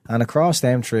 Yeah. And across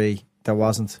them three, there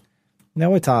wasn't.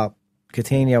 Now I thought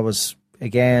Coutinho was,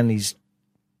 again, he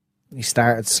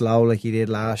started slow like he did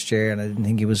last year, and I didn't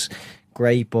think he was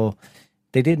great, but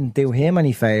they didn't do him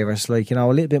any favours. Like, a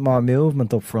little bit more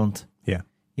movement up front. Yeah.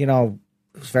 It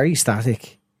was very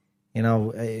static.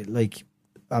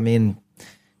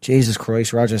 Jesus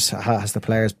Christ, Rodgers has the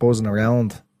players buzzing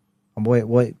around. And why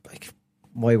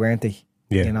weren't they?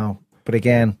 Yeah. But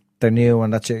again, they're new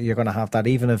and that you're going to have that.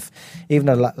 Even if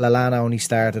Lallana only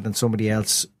started and somebody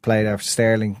else played after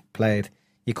Sterling played,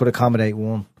 you could accommodate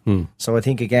one. So I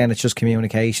think again it's just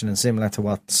communication, and similar to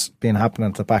what's been happening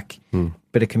at the back,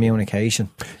 bit of communication.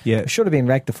 Yeah, it should have been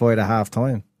rectified at half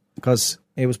time because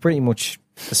it was pretty much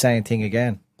the same thing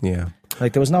again. Yeah,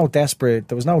 like there was no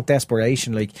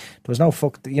desperation. Like there was no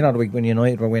fuck. You know, when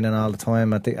United were winning all the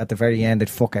time, at the very end they'd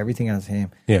fuck everything as a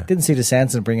team. Yeah, didn't see the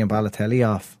sense in bringing Balotelli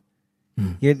off.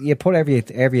 You put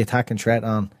every attacking threat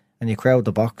on and you crowd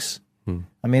the box.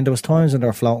 I mean, there was times when they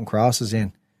were floating crosses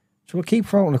in. So we'll keep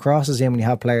throwing the crosses in when you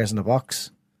have players in the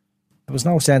box. There was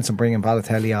no sense in bringing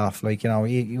Balotelli off. Like, you know,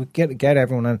 you get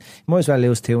everyone in. You might as well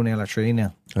lose 2-0 or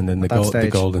 3-0. And then the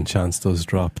golden chance does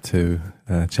drop to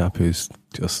a chap who's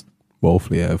just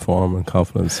woefully out of form and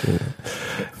confidence.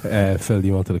 Phil,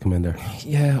 you wanted to come in there?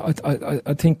 Yeah,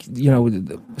 I think, you know,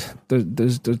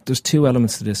 there's two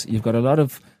elements to this. You've got a lot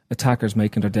of attackers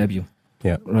making their debut.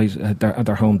 Yeah. Right, at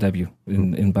their home debut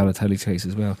in Balotelli's case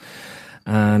as well.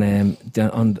 And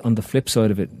on the flip side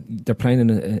of it, they're playing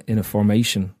in a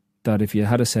formation that if you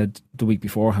had said the week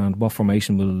beforehand what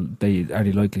formation are they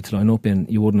likely to line up in,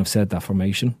 you wouldn't have said that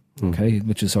formation. Okay,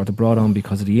 which is sort of brought on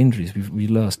because of the injuries. We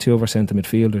lost 2 of our centre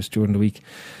midfielders during the week.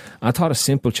 I thought a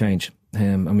simple change,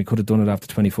 and we could have done it after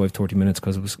 25-30 minutes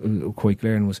because it was quite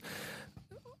clear, and was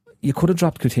you could have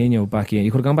dropped Coutinho back in.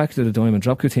 You could have gone back to the diamond,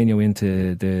 dropped Coutinho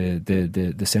into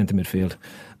the centre midfield,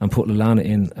 and put Lallana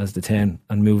in as the 10,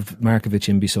 and moved Markovic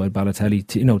in beside Balotelli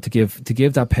to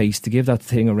give that pace, to give that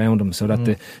thing around him, so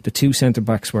that the 2 centre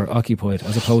backs were occupied,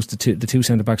 as opposed to the 2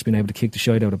 centre backs being able to kick the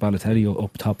shite out of Balotelli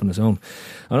up top on his own.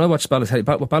 And I watched Balotelli.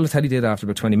 What Balotelli did after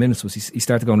about 20 minutes was he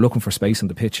started going looking for space on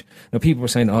the pitch. Now people were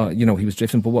saying, he was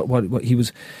drifting, but what he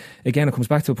was, again, it comes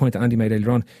back to a point that Andy made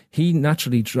earlier on. He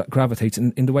naturally gravitates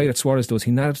in the way that Suarez does.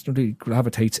 He naturally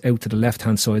gravitates out to the left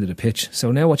hand side of the pitch.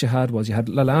 So now what you had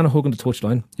Lallana hugging the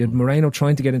touchline. You had Moreno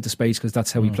trying to get into space because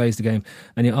that's how he plays the game,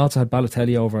 and you also had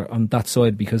Balotelli over on that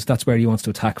side because that's where he wants to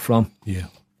attack from. Yeah.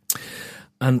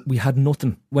 And we had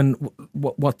nothing. When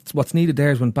what's needed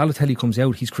there is when Balotelli comes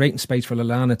out, he's creating space for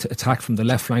Lallana to attack from the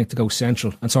left flank to go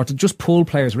central and sort of just pull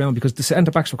players around, because the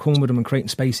centre backs were coming with him and creating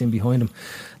space in behind him.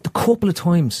 The couple of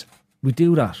times we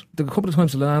do that, the couple of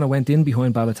times Lallana went in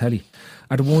behind Balotelli,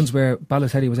 are the ones where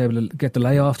Balotelli was able to get the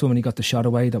lay off to him and he got the shot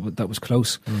away that was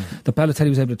close. That Balotelli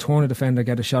was able to turn a defender,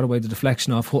 get a shot away, the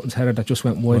deflection off Hutton's header that just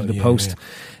went wide of the post. Yeah.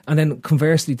 And then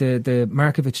conversely, the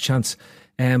Markovic chance,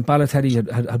 Balotelli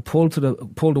had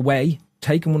pulled away,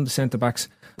 taken one of the centre backs.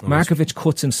 Markovic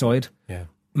cuts inside. Yeah.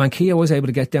 Manquillo was able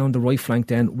to get down the right flank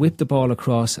then, whip the ball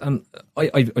across, and I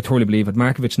totally believe it.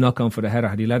 Markovic not gone for the header.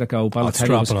 Had he let it go,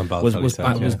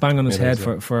 Balotelli was bang on his head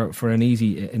for an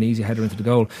easy header into the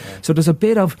goal. Yeah. So there's a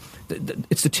bit of,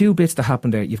 it's the 2 bits that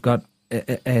happen there. You've got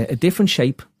a different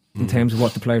shape in terms of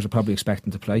what the players are probably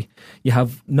expecting to play. You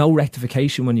have no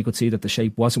rectification when you could see that the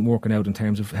shape wasn't working out in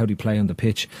terms of how they play on the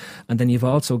pitch, and then you've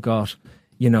also got,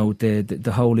 you know,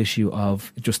 the whole issue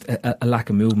of just a lack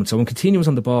of movement. So when Coutinho was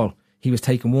on the ball, he was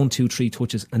taking 1, 2, 3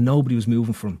 touches and nobody was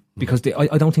moving for him because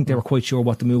I don't think they were quite sure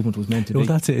what the movement was meant to be. Well,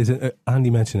 that's it.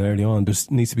 Andy mentioned early on, there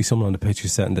needs to be someone on the pitch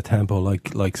who's setting the tempo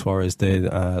like Suarez did,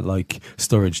 like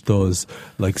Sturridge does,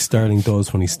 like Sterling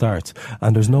does when he starts,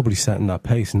 and there's nobody setting that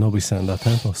pace and nobody setting that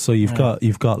tempo. So you've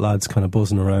got lads kind of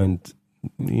buzzing around,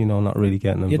 you know, not really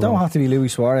getting involved. You don't have to be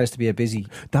Luis Suarez to be a busy.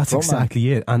 That's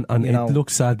exactly it, and it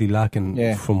looks sadly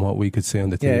lacking from what we could see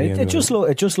on the TV.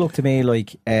 It just looked to me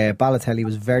like Balotelli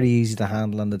was very easy to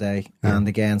handle on the day, and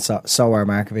again, so are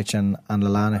Markovic and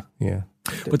Lallana. Yeah.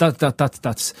 But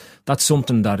that's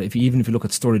something that even if you look at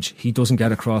Sturridge, he doesn't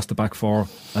get across the back 4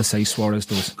 as say Suarez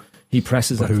does. He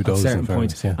presses at certain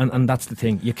points, and that's the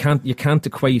thing. You can't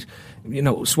equate. You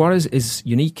know, Suarez is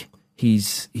unique.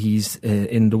 He's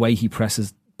in the way he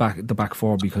presses the back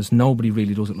 4 because nobody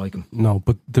really does it like him. No,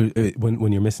 but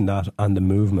when you're missing that and the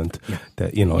movement,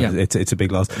 that it's a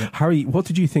big loss. Yeah. Harry, what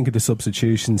did you think of the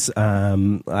substitutions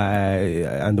and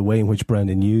the way in which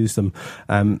Brendan used them?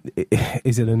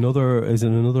 Is it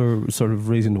another sort of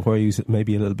reason why he's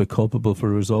maybe a little bit culpable for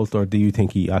the result, or do you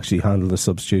think he actually handled the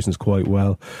substitutions quite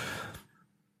well?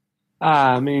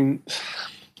 I mean,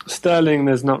 Sterling,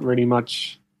 there's not really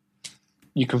much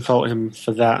you can fault him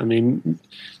for that. I mean,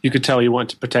 you could tell he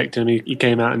wanted to protect him. He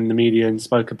came out in the media and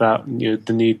spoke about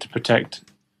the need to protect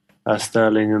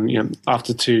Sterling, and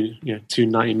after two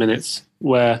 90 minutes,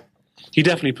 where he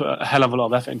definitely put a hell of a lot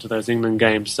of effort into those England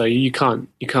games. So you can't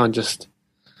just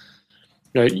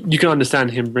you can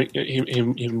understand him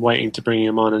waiting to bring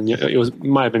him on, and it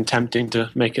might have been tempting to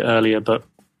make it earlier, but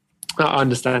I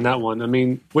understand that one. I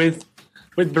mean, with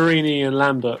Borini and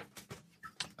Lambert.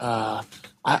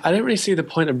 I don't really see the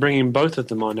point of bringing both of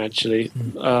them on, actually.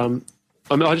 I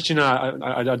mean, I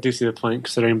do see the point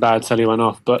considering Balotelli went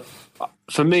off, but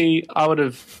for me, I would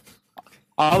have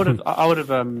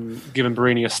given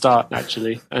Borini a start,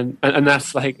 actually, and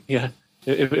that's like,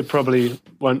 it probably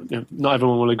won't. Not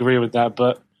everyone will agree with that,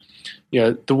 but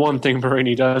the one thing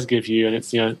Borini does give you, and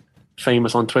it's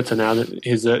famous on Twitter now, that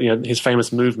his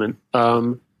famous movement.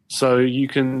 So you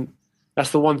can.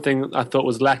 That's the one thing I thought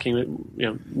was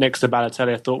lacking. Next to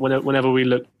Balotelli, I thought whenever we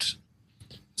looked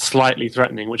slightly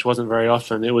threatening, which wasn't very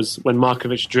often, it was when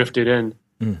Markovic drifted in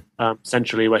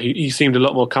centrally, where he seemed a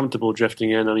lot more comfortable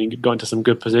drifting in. I mean, he got into some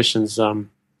good positions. I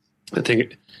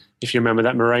think if you remember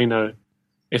that Moreno,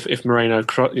 if Moreno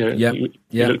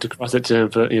looked across it to him,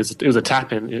 it was a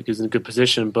tap in. He was in a good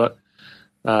position, but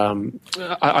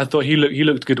I thought he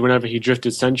looked good whenever he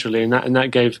drifted centrally, and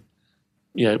that gave.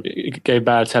 It gave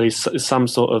Balotelli some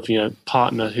sort of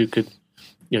partner who could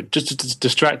just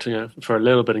distract for a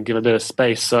little bit and give a bit of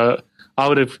space. So I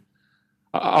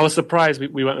was surprised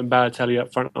we went with Balotelli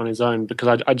up front on his own,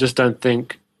 because I just don't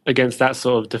think against that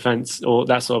sort of defense or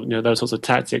that sort of those sorts of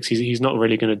tactics he's not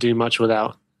really going to do much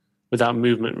without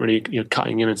movement really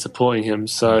cutting in and supporting him.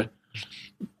 So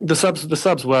the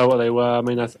subs were what they were. I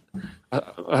mean,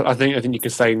 I think you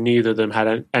could say neither of them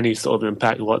had any sort of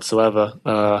impact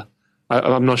whatsoever.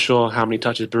 I'm not sure how many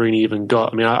touches Borini even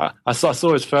got. I mean, I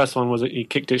saw his first one was he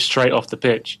kicked it straight off the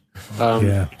pitch. From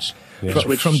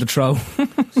the throw.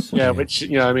 Which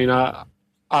I mean, I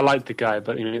like the guy,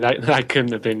 but that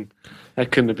couldn't have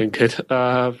been good.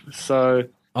 So.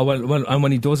 Oh well, and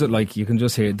when he does it, like you can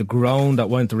just hear the groan that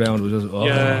went around was just. Oh.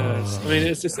 Yeah, I mean,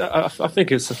 it's just. I think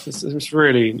it's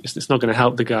really. It's not going to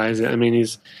help the guy, is it? I mean,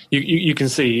 you can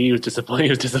see he was disappointed. He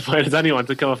was disappointed as anyone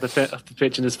to come off the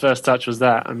pitch, and his first touch was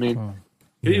that. I mean,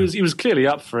 he was clearly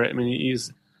up for it. I mean,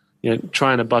 he's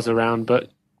trying to buzz around, but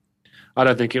I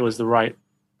don't think it was the right.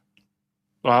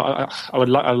 Well, I'd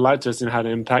like to have seen it had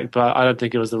an impact, but I don't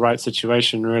think it was the right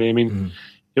situation. Really, I mean.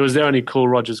 It was the only call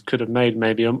Rodgers could have made.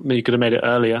 Maybe he could have made it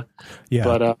earlier. Yeah,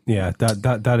 but,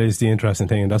 that is the interesting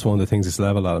thing, and that's one of the things that's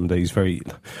level at him. That he's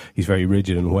very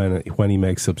rigid, and when he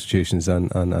makes substitutions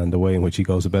and the way in which he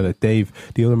goes about it. Dave,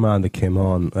 the other man that came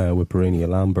on with Borini,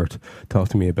 Lambert, talk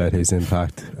to me about his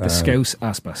impact. The Scouse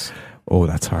Aspas. Oh,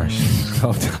 that's harsh.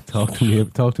 Talk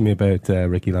to me about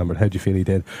Ricky Lambert. How do you feel he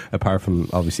did? Apart from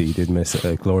obviously he did miss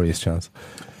a glorious chance.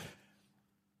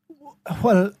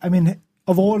 Well, I mean.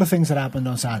 Of all the things that happened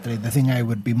on Saturday, the thing I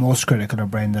would be most critical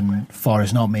of Brendan for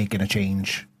is not making a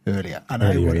change earlier. And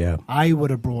I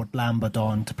would have brought Lambert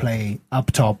on to play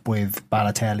up top with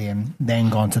Balotelli and then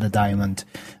gone to the diamond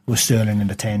with Sterling in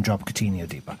the 10, drop Coutinho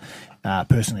deeper.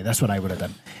 Personally, that's what I would have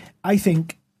done. I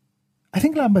think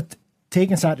Lambert,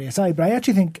 taking Saturday aside, but I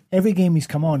actually think every game he's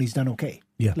come on, he's done okay.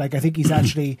 Yeah. Like, I think he's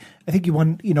actually, he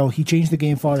won, he changed the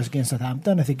game for us against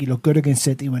Southampton. I think he looked good against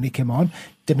City when he came on.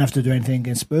 Didn't have to do anything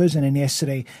against Spurs. And then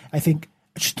yesterday, I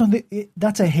just don't think,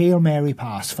 that's a Hail Mary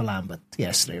pass for Lambert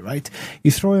yesterday, right? You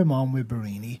throw him on with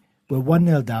Borini, we're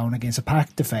 1-0 down against a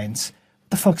packed defence. What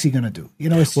the fuck's he going to do?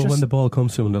 When the ball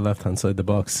comes to him on the left-hand side of the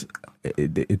box,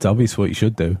 it's obvious what you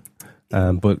should do.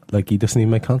 But he doesn't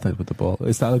even make contact with the ball.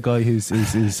 Is that a guy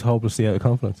who's hopelessly out of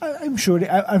confidence? I'm sure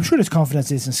his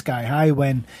confidence isn't sky high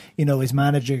when his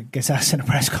manager gets asked in a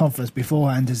press conference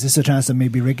beforehand, is this a chance that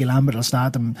maybe Ricky Lambert will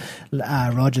start him?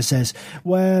 Rodgers says,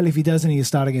 well, if he doesn't, he'll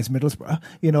start against Middlesbrough.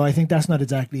 I think that's not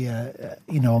exactly a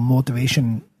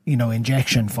motivation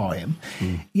injection for him.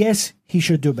 Yes, he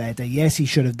should do better. Yes, he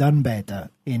should have done better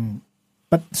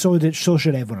but so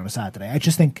should everyone on a Saturday. I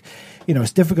just think,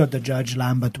 it's difficult to judge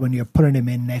Lambert when you're putting him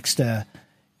in next to,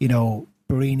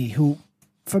 Borini, who,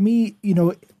 for me,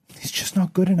 he's just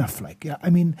not good enough.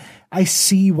 I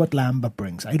see what Lambert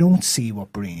brings. I don't see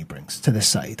what Borini brings to this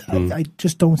side. I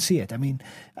just don't see it. I mean,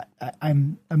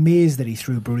 I'm amazed that he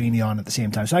threw Borini on at the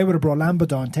same time. So I would have brought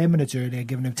Lambert on 10 minutes earlier,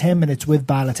 given him 10 minutes with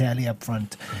Balotelli up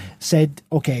front, said,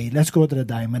 okay, let's go to the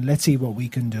diamond, let's see what we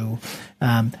can do.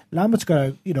 Lambert's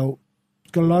got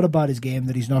a lot about his game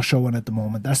that he's not showing at the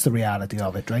moment. That's the reality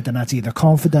of it, right? And that's either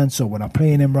confidence or we're not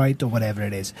playing him right or whatever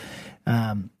it is.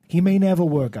 He may never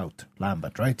work out,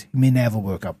 Lambert, right? He may never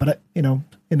work out. But, in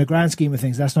the grand scheme of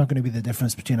things, that's not going to be the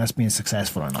difference between us being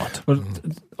successful or not. Well,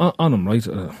 on him, right?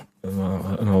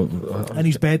 And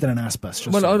he's better than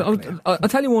Aspas. I'll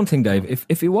tell you one thing, Dave.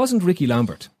 If it wasn't Ricky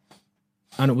Lambert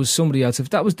and it was somebody else, if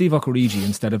that was Divock Origi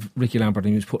instead of Ricky Lambert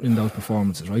and he was putting in those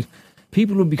performances, right?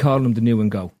 People would be calling him the new and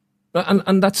go.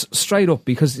 And that's straight up,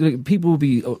 because people will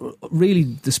be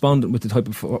really despondent with the type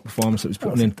of performance that was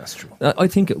putting in. That's true. I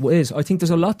think it is. I think there's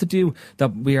a lot to do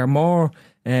that we are more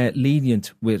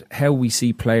lenient with how we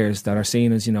see players that are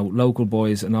seen as, local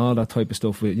boys and all that type of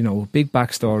stuff with, big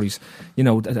backstories,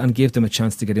 and give them a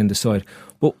chance to get in the side.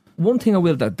 But one thing I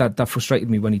will that frustrated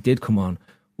me when he did come on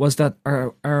was that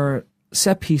our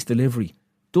set piece delivery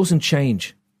doesn't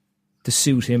change to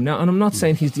suit him now. And I'm not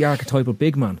saying he's the archetypal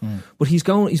big man, but he's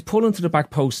pulling to the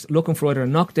back post, looking for either a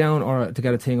knockdown or to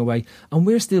get a thing away. And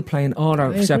we're still playing all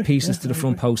our set pieces to the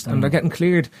front post, and they're getting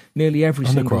cleared nearly every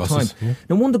single time. Yeah.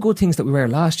 Now, one of the good things that we were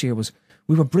last year was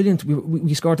we were brilliant.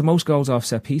 We scored the most goals off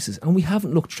set pieces, and we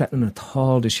haven't looked threatening at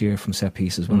all this year from set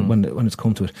pieces when it's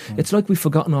come to it. It's like we've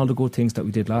forgotten all the good things that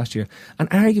we did last year, and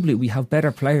arguably we have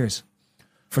better players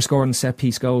for scoring set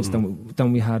piece goals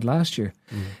than we had last year.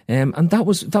 And that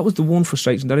was the one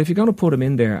frustration, that if you're going to put him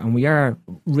in there, and we are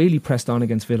really pressed on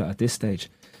against Villa at this stage,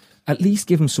 at least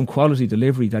give him some quality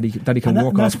delivery that he can work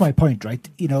on. That's my point, right?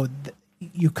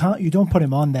 You don't put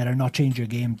him on there and not change your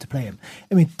game to play him.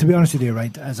 I mean, to be honest with you,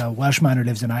 right, as a Welshman who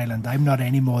lives in Ireland, I'm not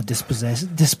any more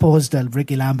disposed to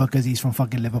Ricky Lambert because he's from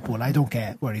fucking Liverpool. I don't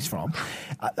care where he's from.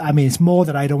 I mean, it's more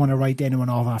that I don't want to write anyone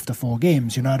off after 4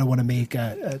 games. I don't want to make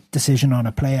a decision on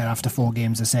a player after 4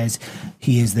 games that says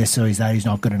he is this or he's that, he's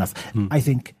not good enough. I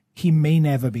think he may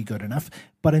never be good enough,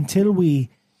 but until we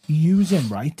use him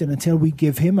right, and until we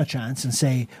give him a chance and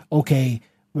say, okay,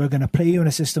 we're going to play you in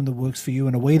a system that works for you,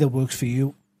 in a way that works for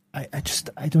you, I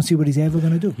don't see what he's ever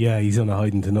going to do. Yeah, he's on a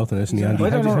hiding to nothing, isn't he, Andy? I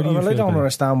don't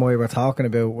understand why we're talking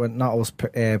about, not us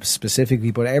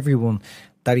specifically, but everyone,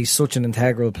 that he's such an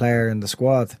integral player in the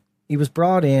squad. He was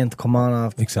brought in to come on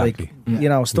off. Exactly.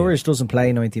 Sturridge doesn't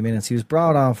play 90 minutes. He was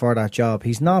brought on for that job.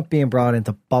 He's not being brought in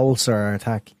to bolster our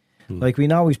attack. Like, we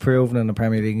know he's proven in the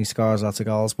Premier League, he scores lots of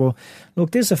goals. But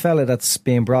look, this is a fella that's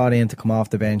being brought in to come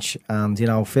off the bench and,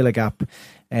 fill a gap.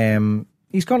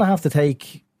 He's going to have to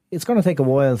take... It's going to take a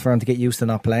while for him to get used to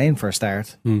not playing for a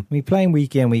start. We're playing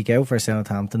week in, week out for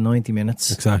Southampton, 90 minutes.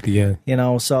 Exactly, yeah.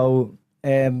 So...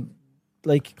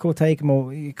 it could take him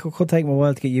a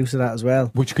while to get used to that as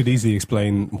well. Which could easily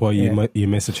explain why you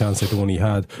miss a chance like the one he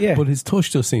had. Yeah. But his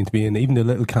touch does seem to be in. Even the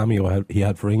little cameo he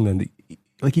had for England,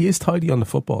 he is tidy on the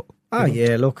football.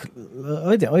 Yeah, look,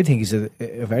 I think he's a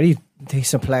very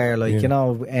decent player,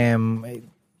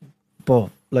 but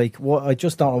what I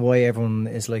just don't know why everyone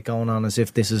is going on as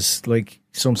if this is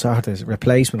some sort of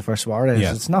replacement for Suarez.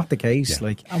 It's not the case.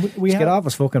 We get off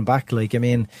his fucking back. I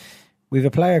mean, we've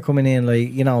a player coming in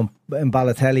in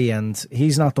Balotelli, and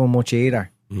he's not done much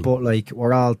either. But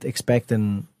we're all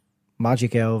expecting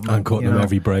magic out of him, and cutting him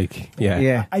every break.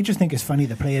 Yeah. I just think it's funny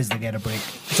the players that get a break.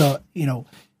 So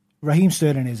Raheem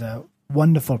Sterling is a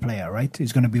wonderful player, right?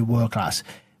 He's going to be world class.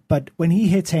 But when he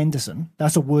hits Henderson,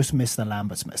 that's a worse miss than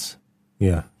Lambert's miss.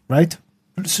 Yeah. Right?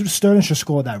 Sterling should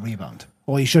score that rebound,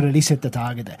 or he should at least hit the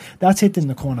target there. That's hitting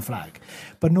the corner flag.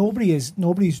 But nobody's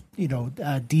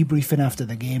debriefing after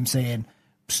the game saying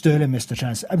Sterling missed a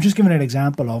chance. I'm just giving an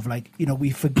example of we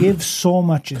forgive so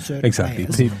much in certain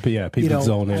players. People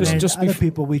zone in. Other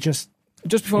people we just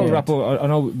before we wrap up, I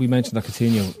know we mentioned that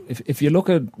Coutinho. If you look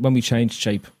at when we changed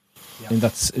shape in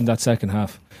that second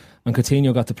half, and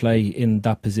Coutinho got to play in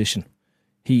that position,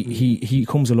 he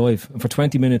comes alive. And for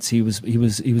 20 minutes, he was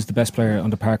the best player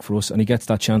on the park for us, and he gets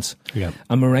that chance. Yeah.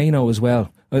 And Moreno as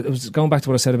well. It was going back to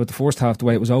what I said about the first half, the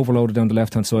way it was overloaded down the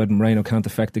left hand side, and Moreno can't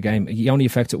affect the game. He only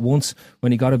affects it once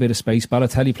when he got a bit of space.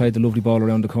 Balotelli played the lovely ball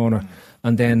around the corner,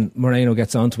 and then Moreno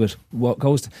gets onto it. What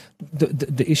goes?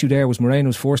 The issue there was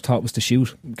Moreno's first thought was to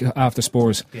shoot after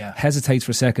Spurs. Yeah. Hesitates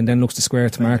for a second, then looks to square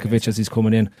to Markovic as he's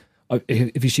coming in.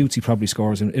 If he shoots, he probably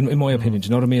scores. In my opinion, do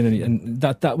you know what I mean? And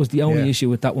that was the only issue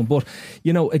with that one. But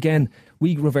again,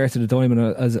 we revert to the diamond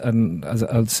as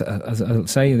I'll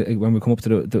say when we come up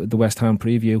to the West Ham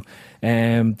preview.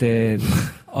 I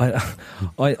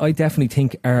definitely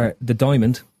think the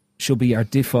diamond should be our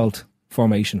default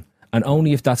formation, and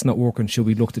only if that's not working should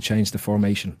we look to change the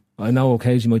formation. I know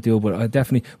occasionally might do, but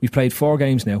we've played 4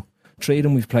 games now. 3 of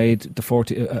them we've played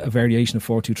a variation of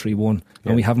 4-2-3-1,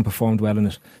 and we haven't performed well in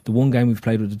it. The one game we've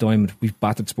played with the diamond, we've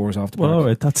battered Spurs off the park.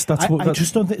 Well, that's I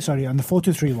just don't think. Sorry, on the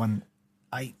 4-2-3-1,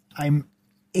 I'm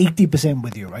 80%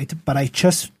 with you, right? But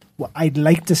I'd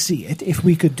like to see it if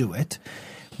we could do it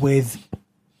if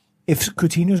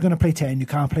Coutinho's going to play 10, you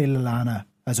can't play Lallana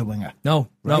as a winger. No,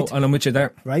 and I'm with you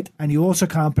there. Right, and you also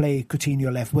can't play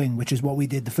Coutinho left wing, which is what we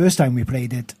did the first time we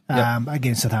played it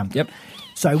against Southampton. Yep.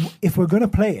 So if we're going to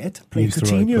play it, play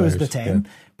Coutinho as the 10,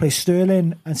 play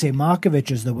Sterling and say Markovic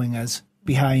as the wingers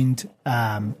behind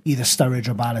either Sturridge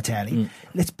or Balotelli.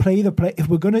 Let's play the play. If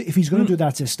he's going to do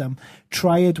that system,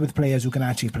 try it with players who can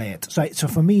actually play it. So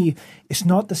for me, it's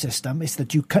not the system. It's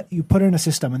that you put in a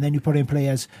system and then you put in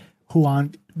players who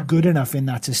aren't good enough in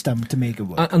that system to make it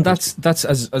work. And that's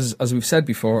as we've said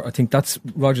before. I think that's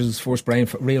Rodgers' first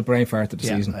real brain fart of the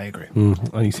season. I agree.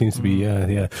 And he seems to be,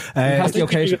 yeah. Has the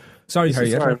occasion. Sorry,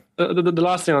 Harry. The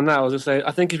last thing on that was to say,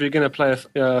 I think if you're going to play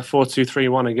a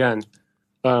 4-2-3-1 again,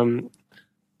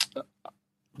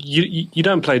 you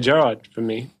don't play Gerrard for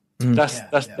me. That's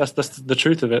the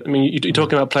truth of it. I mean, you're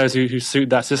talking about players who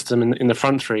suit that system in the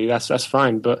front three. That's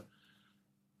fine, but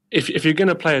if you're going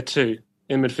to play a 2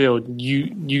 in midfield,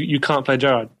 you can't play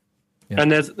Gerrard. Yeah.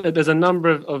 And there's a number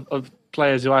of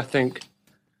players who I think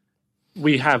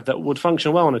we have that would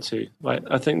function well on a 2. Like,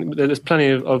 I think there's plenty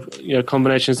of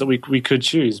combinations that we could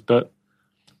choose, but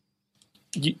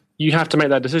you have to make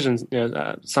that decision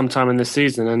sometime in this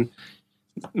season. And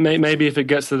maybe if it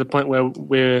gets to the point where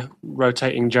we're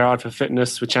rotating Gerrard for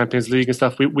fitness with Champions League and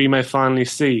stuff, we may finally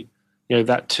see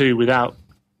that 2 without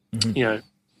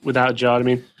without Gerrard. I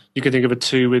mean, you could think of a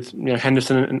 2 with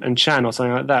Henderson and Chan or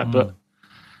something like that, but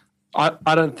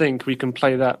I don't think we can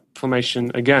play that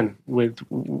formation again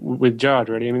with Gerrard,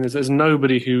 really. I mean, there's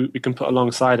nobody who we can put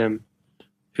alongside him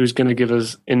who's going to give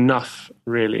us enough,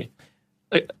 really,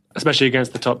 especially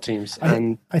against the top teams.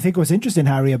 I think what's interesting,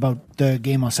 Harry, about the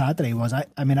game on Saturday was,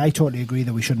 I totally agree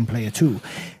that we shouldn't play a 2,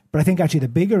 but I think actually the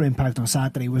bigger impact on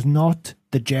Saturday was not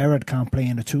that Gerrard can't play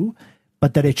in a 2,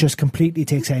 but that it just completely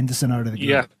takes Henderson out of the game.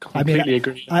 Yeah, completely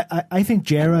agree. I think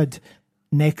Gerrard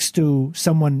next to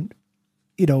someone,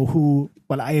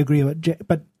 I agree with,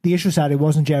 but the issue Saturday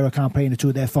wasn't Gerrard can't play in a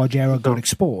 2, therefore Gerrard got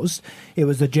exposed. It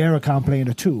was that Gerrard can't play in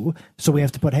a 2, so we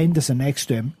have to put Henderson next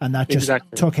to him, and that just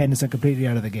took Henderson completely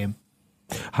out of the game.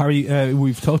 Harry,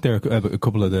 we've talked there about a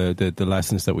couple of the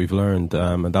lessons that we've learned,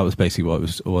 and that was basically what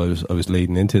I was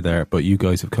leading into there. But you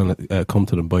guys have kind of come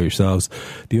to them by yourselves.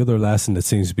 The other lesson that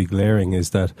seems to be glaring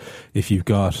is that if you've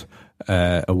got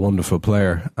a wonderful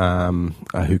player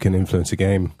who can influence a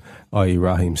game, i.e.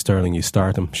 Raheem Sterling, you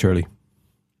start him, surely.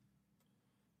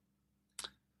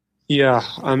 Yeah,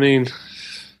 I mean,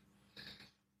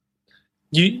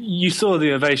 you saw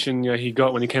the ovation he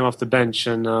got when he came off the bench,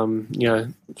 and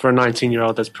for a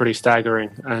 19-year-old, that's pretty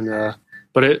staggering. And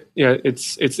but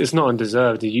it's not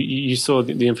undeserved. You saw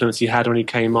the influence he had when he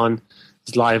came on.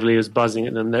 He was lively, he was buzzing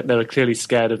at them. They were clearly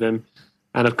scared of him.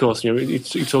 And of course, you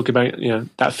talk about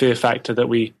that fear factor that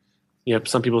we,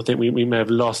 some people think we may have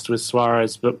lost with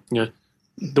Suarez, but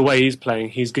the way he's playing,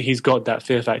 he's got that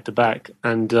fear factor back,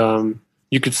 and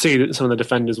you could see that some of the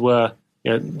defenders were,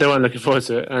 they weren't looking forward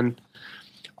to it. And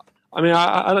I mean,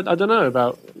 I don't know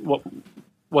about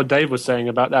what Dave was saying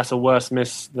about that's a worse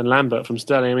miss than Lambert from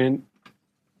Sterling. I mean,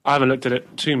 I haven't looked at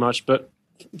it too much, but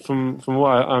from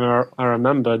what I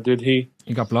remember, did he?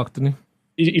 He got blocked, didn't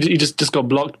he? He just got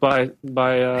blocked by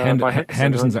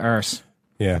Henderson's arse.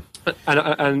 Yeah,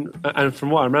 and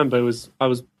from what I remember, I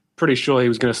was pretty sure he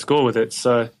was going to score with it.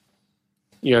 So,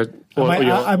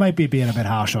 I might be being a bit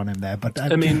harsh on him there, but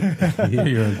I mean,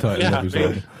 you're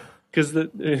entitled. Because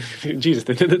the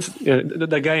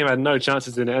game had no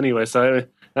chances in it anyway, so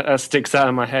that sticks out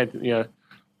in my head.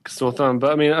 Sore thumb.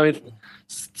 But I mean,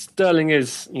 Sterling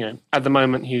is at the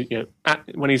moment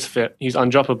when he's fit, he's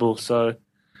undroppable. So.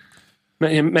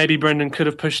 Maybe Brendan could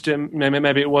have pushed him.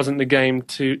 Maybe it wasn't the game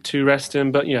to rest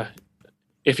him. But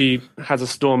if he has a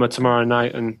stormer tomorrow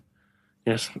night and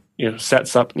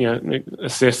sets up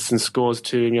assists and scores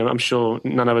too, I'm sure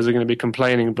none of us are going to be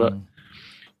complaining. But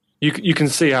you can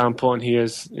see how important he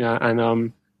is.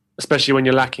 And especially when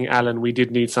you're lacking Allen, we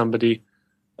did need somebody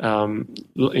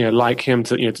like him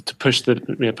to push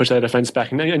push their defense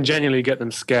back and genuinely get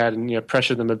them scared and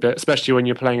pressure them a bit. Especially when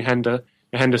you're playing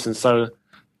Henderson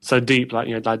so deep, like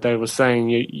Dave was saying,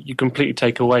 you completely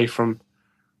take away from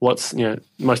what's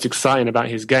most exciting about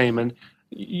his game, and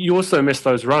you also miss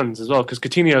those runs as well because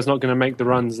Coutinho is not going to make the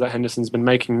runs that Henderson's been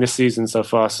making this season so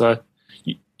far. So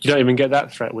you don't even get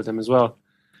that threat with him as well.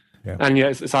 Yeah. And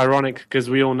it's ironic because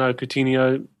we all know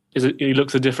Coutinho he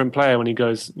looks a different player when he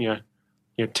goes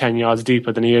 10 yards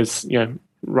deeper than he is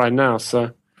right now. So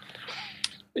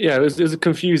it was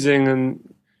confusing and.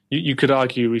 You could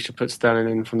argue we should put Sterling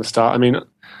in from the start. I mean,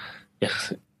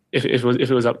 if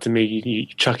it was up to me, you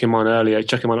chuck him on earlier,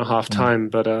 chuck him on at half time.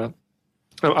 But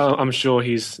I'm sure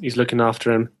he's looking after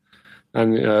him,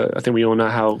 and I think we all know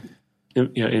how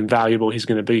invaluable he's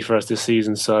going to be for us this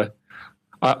season. So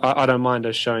I don't mind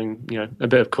us showing a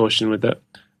bit of caution with it.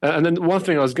 And then one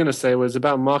thing I was going to say was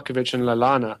about Markovic and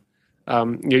Lallana.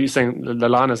 You're saying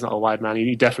Lallana's not a wide man.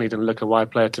 He definitely didn't look a wide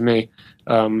player to me.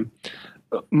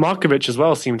 Markovic as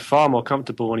well seemed far more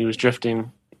comfortable when he was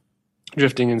drifting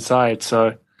inside.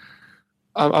 So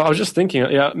I was just thinking,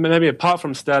 maybe apart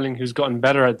from Sterling, who's gotten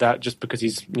better at that, just because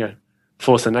he's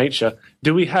force of nature.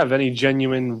 Do we have any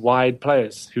genuine wide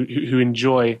players who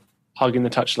enjoy hugging the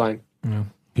touchline?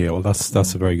 Yeah, well, that's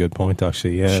a very good point,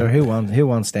 actually. Yeah, sure. Who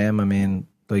wants them? I mean,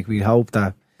 like, we hope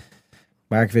that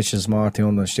Markovic is more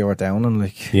tuned than Stuart Downing.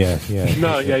 Like, yeah.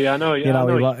 No, I know.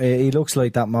 Yeah, he looks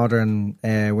like that modern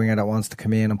winger that wants to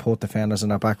come in and put defenders on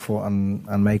their back foot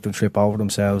and make them trip over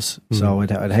themselves. So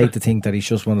I'd hate to think that he's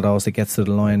just one of those that gets to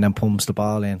the line and then pumps the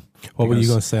ball in. What were you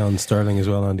going to say on Sterling as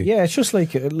well, Andy? Yeah, it's just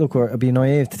like, look, it'd be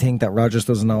naive to think that Rodgers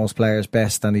doesn't know his players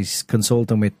best and he's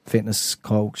consulting with fitness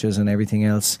coaches and everything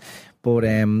else. But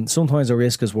sometimes a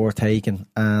risk is worth taking,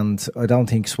 and I don't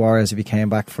think Suarez, if he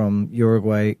came back from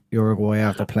Uruguay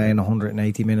after playing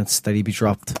 180 minutes, that he'd be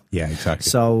dropped. Yeah, exactly.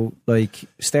 So, like,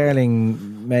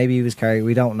 Sterling, maybe he was carried.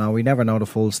 We don't know. We never know the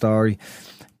full story.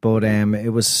 But it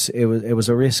was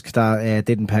a risk that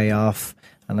didn't pay off.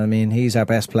 And I mean, he's our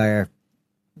best player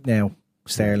now,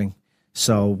 Sterling.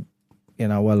 So,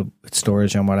 well, it's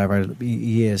Sturridge and whatever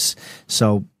he is.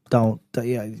 So.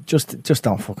 Just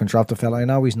don't fucking drop the fella. I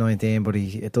know he's 19, but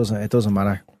it doesn't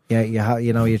matter. Yeah,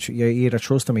 you either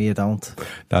trust him or you don't.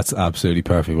 That's absolutely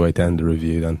perfect way to end the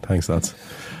review. Then thanks, lads.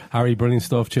 Harry, brilliant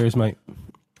stuff. Cheers, mate.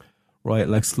 Right,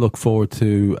 let's look forward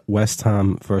to West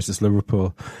Ham versus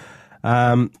Liverpool.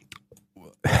 There's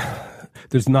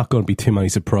not going to be too many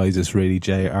surprises, really,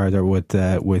 Jay, are there, with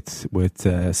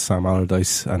Sam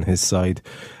Allardyce and his side?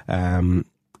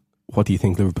 What do you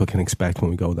think Liverpool can expect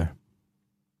when we go there?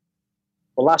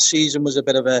 Well, last season was a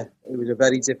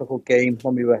very difficult game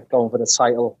when we were going for the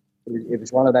title. It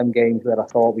was one of them games where I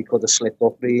thought we could have slipped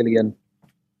up, really. And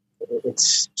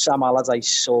it's Sam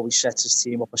Allardyce always sets his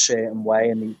team up a certain way,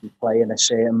 and he play in a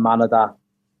certain manner that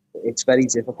it's very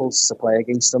difficult to play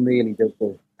against them, really.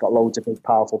 They've got loads of big,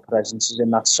 powerful presences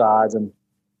in that side, and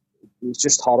it was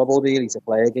just horrible, really, to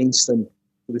play against. And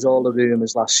there was all the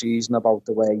rumours last season about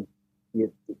the way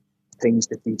things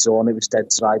that he'd done. It was dead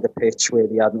dry, the pitch, where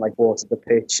he hadn't watered the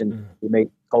pitch, and he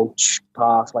made coach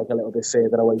park a little bit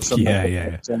further away from the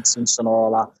entrance and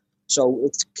all that. So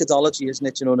it's kidology, isn't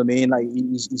it? You know what I mean?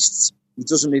 He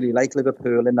doesn't really like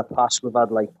Liverpool. In the past, we've had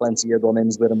plenty of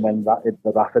run-ins with him when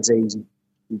the Rafa days.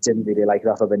 He didn't really like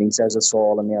Rafa Benitez at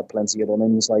all, and he had plenty of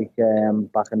run-ins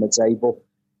back in the day. But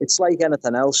it's like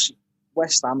anything else.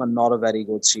 West Ham are not a very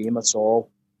good team at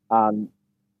all, and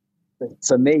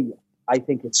for me, I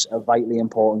think it's a vitally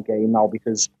important game now,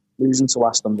 because losing to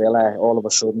Aston Villa, all of a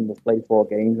sudden we've played 4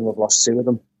 games and we've lost 2 of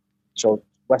them. So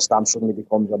West Ham suddenly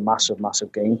becomes a massive,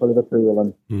 massive game for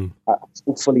Liverpool, and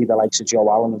hopefully the likes of Joe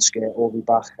Allen and Skirtle will be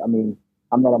back. I mean,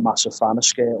 I'm not a massive fan of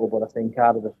Skirtle, but I think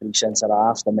out of the 3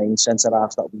 centre-halves, the main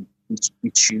centre-halves that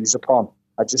we choose upon,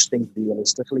 I just think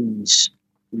realistically he's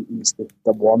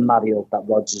the one that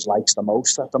Rodgers likes the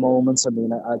most at the moment. I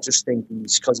mean, I just think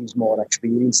because he's more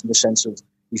experienced in the sense of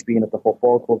he's been at the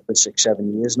football club for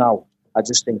 6-7 years now. I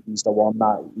just think he's the one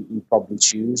that he'd probably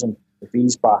choose. And if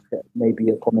he's back, maybe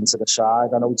he'll come into the side.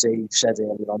 I know Dave said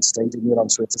earlier on today, didn't you, on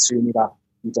Twitter to me, that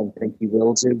you don't think he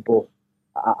will do, but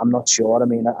I'm not sure. I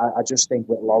mean, I just think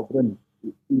with Lovren,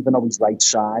 even though he's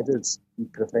right-sided, he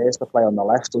prefers to play on the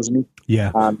left, doesn't he?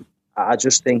 Yeah. I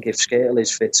just think if Skirtle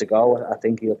is fit to go, I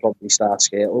think he'll probably start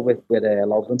Skirtle with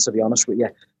Lovren, to be honest with you.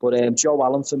 But Joe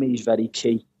Allen, for me, is very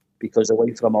key, because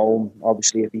away from home,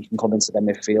 obviously, if he can come into the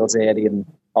midfield area and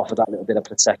offer that little bit of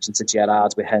protection to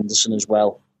Gerrard with Henderson as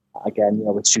well, again,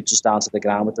 it shoots us down to the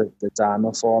ground with the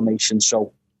diamond formation.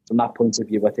 So from that point of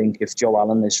view, I think if Joe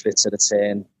Allen is fit to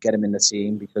return, get him in the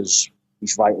team, because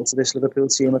he's vital to this Liverpool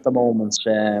team at the moment.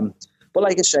 But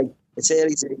like I say, it's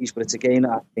early days, but it's a game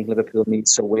that I think Liverpool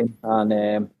needs to win.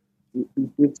 And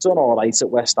we've done all right at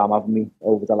West Ham, haven't we,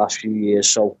 over the last few years?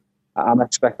 So I'm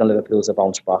expecting Liverpool to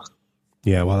bounce back.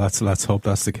 Yeah, well, let's hope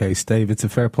that's the case. Dave, it's a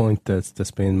fair point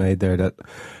that's being made there, that,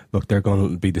 look, they're going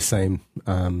to be the same.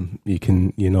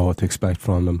 You know what to expect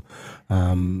from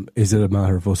them. Is it a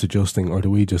matter of us adjusting, or do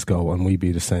we just go and we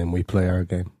be the same? We play our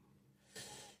game?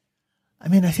 I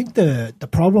mean, I think the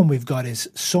problem we've got is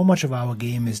so much of our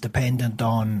game is dependent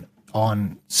on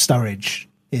Sturridge.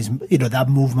 Is that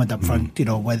movement up front?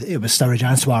 Whether it was Sturridge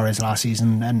and Suarez last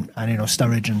season, and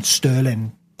Sturridge and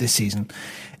Sterling this season.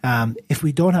 If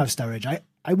we don't have Sturridge,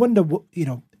 I wonder what,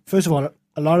 first of all,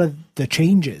 a lot of the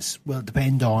changes will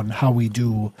depend on how we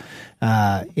do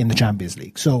in the Champions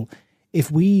League. So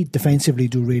if we defensively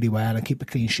do really well and keep a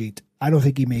clean sheet, I don't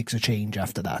think he makes a change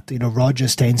after that.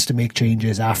 Rodgers tends to make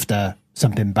changes after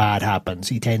something bad happens.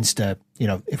 He tends to,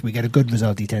 if we get a good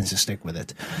result, he tends to stick with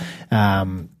it.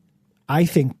 I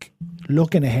think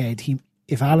looking ahead,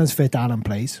 if Alan's fit, Alan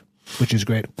plays, which is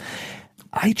great.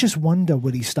 I just wonder,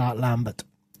 will he start Lambert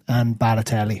and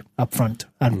Balotelli up front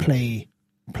and play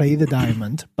play the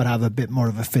diamond, but have a bit more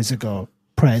of a physical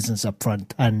presence up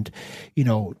front, and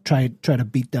try to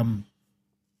beat them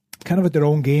kind of at their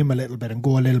own game a little bit and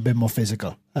go a little bit more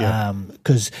physical.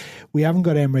 Because we haven't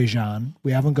got Emre Can,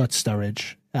 we haven't got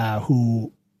Sturridge,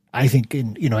 who I think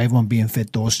everyone being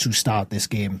fit, those two start this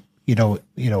game.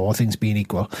 All things being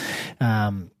equal.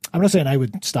 I'm not saying I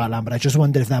would start Lambert. I just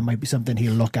wonder if that might be something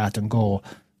he'll look at and go,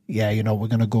 yeah, we're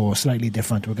going to go slightly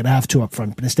different. We're going to have two up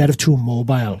front, but instead of two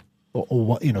mobile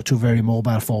or two very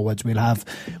mobile forwards, we'll have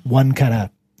one kind of,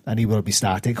 and he will be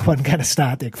static, one kind of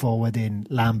static forward in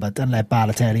Lambert, and let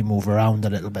Balotelli move around a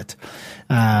little bit.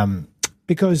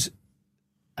 Because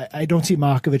I don't see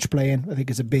Markovic playing. I think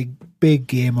it's a big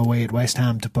game away at West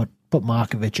Ham to put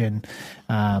Markovic in.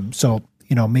 So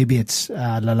maybe it's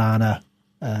Lallana.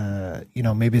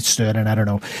 Maybe it's Sterling, I don't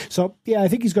know. So, yeah, I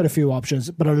think he's got a few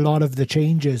options, but a lot of the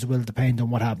changes will depend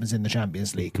on what happens in the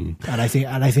Champions League. And I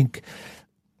think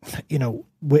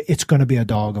it's going to be a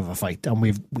dog of a fight, and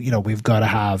we've got to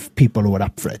have people who are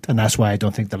up for it, and that's why I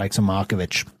don't think the likes of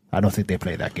Markovic, I don't think they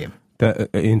play that game.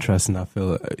 Interesting that,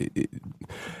 Phil.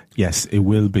 Yes, it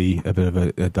will be a bit of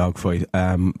a dogfight,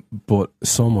 but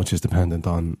so much is dependent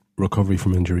on recovery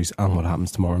from injuries and what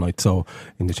happens tomorrow night. So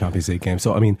in the Champions League game,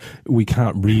 so I mean, we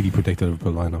can't really predict the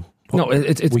Liverpool lineup. No,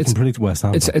 we can predict West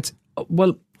Ham.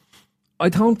 Well, I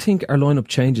don't think our lineup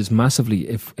changes massively.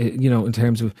 If in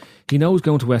terms of, he knows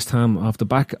going to West Ham off the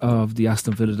back of the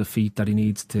Aston Villa defeat that he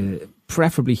needs to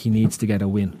get a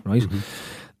win, right? Mm-hmm.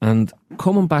 And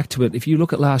coming back to it, if you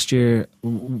look at last year,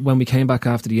 when we came back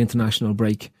after the international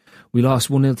break, we lost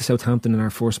 1-0 to Southampton in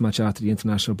our first match after the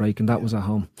international break, and that was at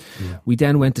home. Yeah. We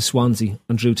then went to Swansea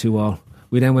and drew 2-2.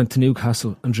 We then went to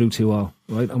Newcastle and drew 2-2,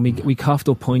 right? And we coughed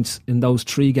up points in those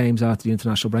 3 games after the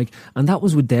international break, and that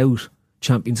was without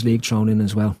Champions League thrown in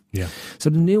as well. Yeah. So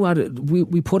the new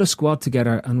we put a squad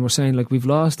together, and we're saying, like, we've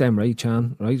lost Emre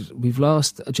Can, right? We've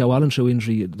lost Joe Allen through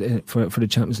injury for the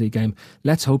Champions League game.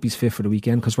 Let's hope he's fit for the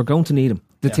weekend, because we're going to need him.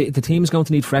 The team is going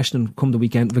to need freshening come the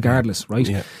weekend, regardless, right?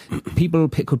 Yeah. People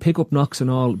could pick up knocks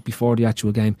and all before the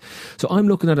actual game. So I'm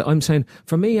looking at it. I'm saying,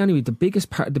 for me anyway, the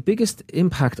biggest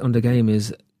impact on the game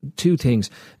is 2 things.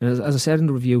 And as I said in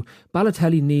the review,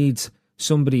 Balotelli needs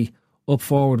somebody up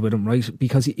forward with him, right?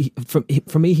 Because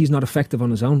for me, he's not effective on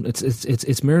his own.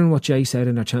 It's mirroring what Jay said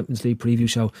in our Champions League preview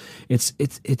show.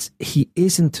 He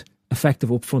isn't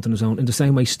effective up front on his own, in the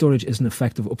same way Sturridge isn't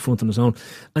effective up front on his own.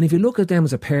 And if you look at them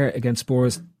as a pair against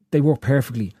Spurs, they work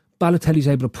perfectly. Balotelli's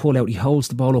able to pull out, he holds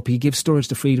the ball up, he gives Sturridge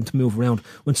the freedom to move around.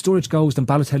 When Sturridge goes, then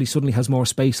Balotelli suddenly has more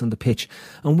space on the pitch.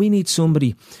 And we need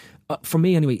somebody, for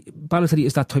me anyway, Balotelli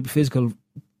is that type of physical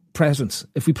presence.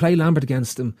 If we play Lambert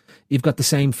against him, you've got the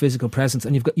same physical presence,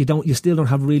 and you still don't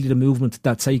have really the movement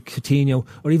that, say, Coutinho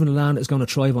or even Lallana is going to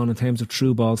thrive on in terms of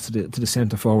through balls to the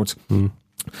centre forwards.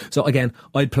 So again,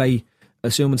 I'd play,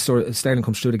 assuming Sterling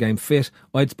comes through the game fit,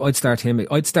 I'd start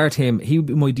him. He would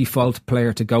be my default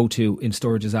player to go to in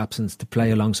Sturridge's absence, to play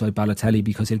alongside Balotelli,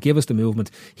 because he'll give us the movement.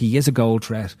 He is a goal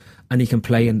threat, and he can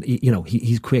play, and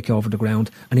he's quick over the ground,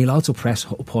 and he'll also press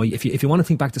up high. If you want to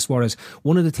think back to Suarez,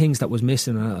 one of the things that was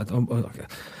missing,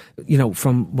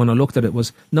 from when I looked at it,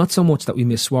 was not so much that we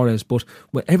miss Suarez, but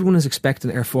everyone is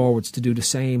expecting our forwards to do the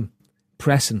same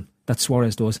pressing that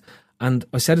Suarez does. And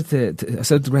I said it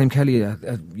to Graham Kelly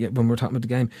when we were talking about the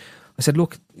game. I said,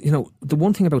 look, the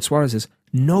one thing about Suarez is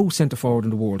no centre forward in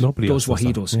the world does what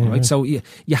he does, right? Yeah. So you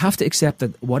have to accept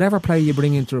that whatever player you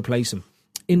bring in to replace him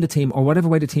in the team, or whatever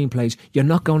way the team plays, you're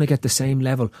not going to get the same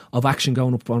level of action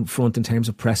going up on front in terms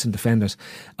of pressing defenders.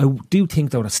 I do think,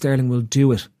 though, that Sterling will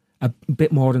do it a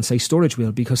bit more than, say, Sturridge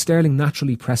will, because Sterling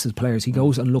naturally presses players. He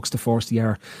goes and looks to force the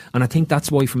error, and I think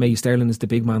that's why, for me, Sterling is the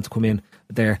big man to come in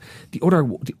there. The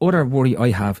other worry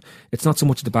I have, it's not so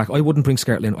much at the back. I wouldn't bring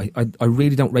Skrtel in. I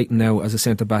really don't rate him now as a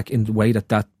centre back in the way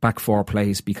that back 4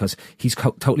 plays, because he's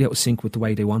totally out of sync with the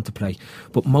way they want to play.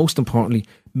 But most importantly,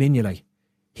 Mignolet,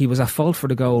 he was at fault for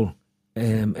the goal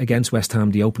against West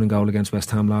Ham, the opening goal against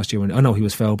West Ham last year. I know he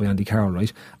was fouled by Andy Carroll,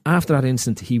 right? After that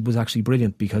instant, he was actually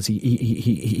brilliant, because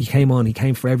he came on, he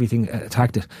came for everything,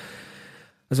 attacked it.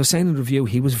 As I was saying in the review,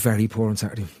 he was very poor on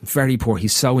Saturday. Very poor.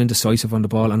 He's so indecisive on the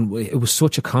ball, and it was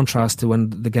such a contrast to when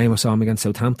the game I saw him against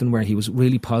Southampton, where he was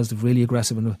really positive, really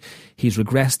aggressive, and he's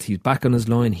regressed. He's back on his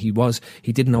line. He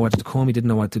didn't know where to come, he didn't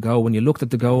know where to go. When you looked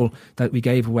at the goal that we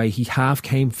gave away, he half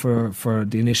came for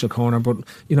the initial corner, but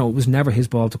it was never his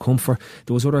ball to come for.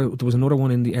 There was another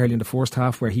one early in the first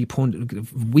half where he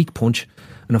weak punch,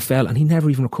 and it fell, and he never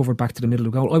even recovered back to the middle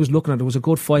of the goal. I was looking at it, was a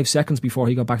good 5 seconds before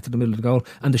he got back to the middle of the goal,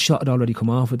 and the shot had already come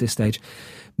off. off at this stage.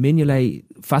 Mignolet,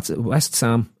 West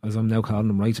Sam, as I'm now calling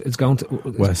them, right? It's going to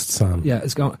West Sam. Yeah,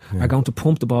 are going to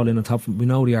pump the ball in on top. We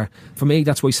know they are. For me,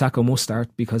 that's why Sakho must start,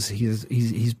 because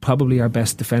he's probably our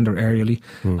best defender aerially,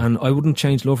 and I wouldn't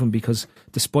change Lovren, because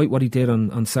despite what he did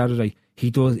on Saturday,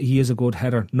 he is a good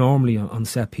header normally on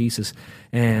set pieces,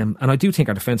 and I do think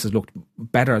our defence has looked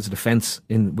better as a defence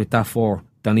with that four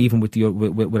than even with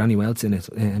anyone else in it,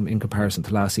 in comparison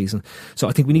to last season. So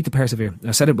I think we need to persevere.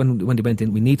 I said it when they went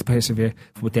in, we need to persevere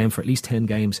with them for at least 10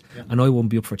 games, and I wouldn't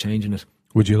be up for changing it.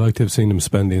 Would you like to have seen them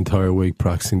spend the entire week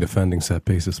practicing defending set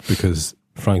pieces? Because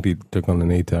frankly, they're going to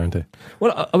need to, aren't they?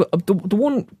 Well, the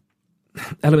one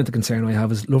element of concern I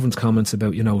have is Lovren's comments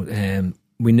about,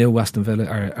 we knew Aston Villa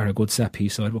are a good set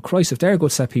piece side. Well, Christ, if they're a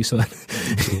good set piece side,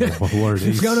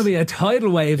 it's going to be a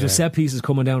tidal wave of set pieces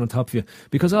coming down on top of you,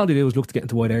 because all they do is look to get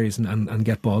into wide areas and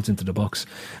get balls into the box.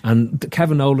 And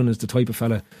Kevin Nolan is the type of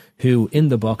fella who in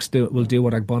the box will do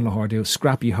what Agbon Lahore do: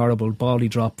 scrappy, horrible, bally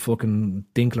drop fucking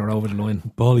dinkler over the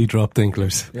line. Bally drop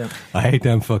dinklers. Yeah. I hate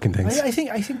them fucking things. I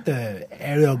think the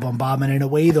aerial bombardment, in a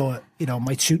way, though,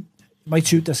 might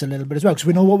suit us a little bit as well, because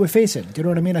we know what we're facing. Do you know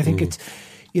what I mean? I think it's,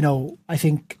 I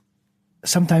think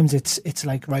sometimes it's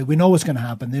like, right, we know what's going to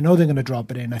happen. They know they're going to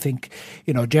drop it in. I think,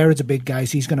 Gerrard's a big guy,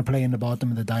 so he's going to play in the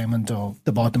bottom of the diamond or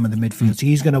the bottom of the midfield. So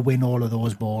he's going to win all of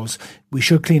those balls. We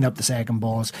should clean up the second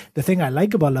balls. The thing I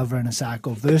like about Lovren and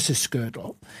Sakho versus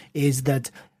Skrtel is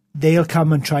that they'll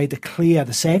come and try to clear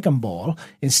the second ball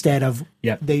instead of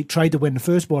they try to win the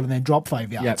first ball and then drop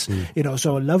 5 yards. So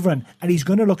Lovren, and he's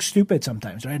going to look stupid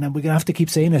sometimes, right? And we're going to have to keep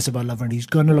saying this about Lovren. He's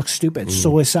going to look stupid.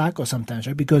 So is Sakho sometimes,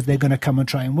 right? Because they're going to come and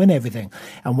try and win everything.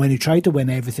 And when you try to win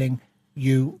everything,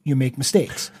 you make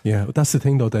mistakes. Yeah, but that's the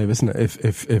thing though, Dave, isn't it?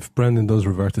 If Brendan does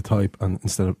revert to type, and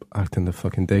instead of acting the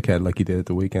fucking dickhead like he did at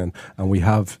the weekend, and we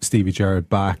have Stevie Gerrard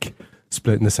back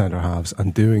splitting the centre halves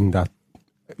and doing that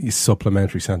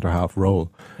supplementary centre half role,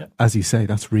 as you say,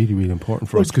 that's really, really important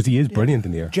for us, because he is brilliant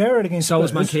in the air. Gerrard against so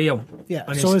is Manquillo.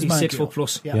 And so is he's Manquillo. 6 foot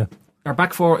plus. Yeah. Our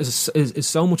back four is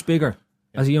so much bigger.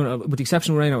 As a unit, with the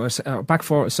exception of Reina, our back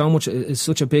four is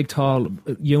such a big, tall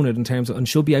unit in terms of, and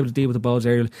should be able to deal with the balls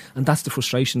aerially, and that's the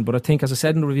frustration. But I think, as I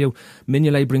said in the review,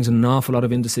 Mignolet brings an awful lot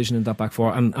of indecision in that back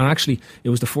four, and actually it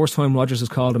was the first time Rodgers has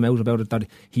called him out about it, that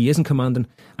he isn't commanding,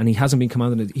 and he hasn't been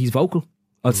commanding it. He's vocal.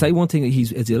 I'll say one thing,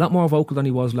 he's a lot more vocal than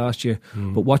he was last year,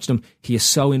 but watch him, he is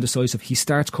so indecisive. He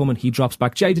starts coming, he drops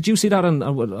back. Jay, did you see that? And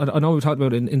I know we talked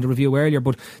about it in the review earlier,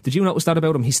 but did you notice that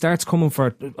about him? He starts coming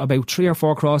for about 3 or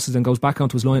 4 crosses and goes back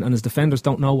onto his line, and his defenders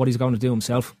don't know what he's going to do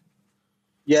himself.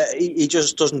 Yeah, he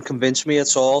just doesn't convince me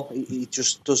at all. He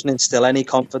just doesn't instill any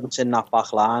confidence in that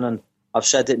back line, and I've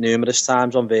said it numerous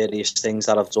times on various things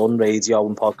that I've done, radio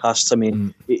and podcasts. I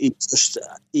mean, it's just,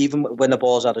 even when the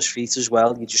ball's at his feet as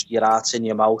well, your heart's in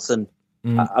your mouth. And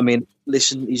I mean,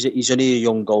 listen, he's only a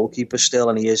young goalkeeper still,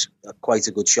 and he is quite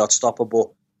a good shot stopper. But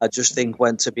I just think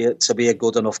to be a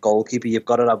good enough goalkeeper, you've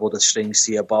got to have other strings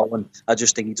to your bow. And I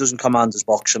just think he doesn't command his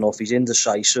box enough. He's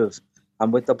indecisive,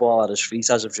 and with the ball at his feet,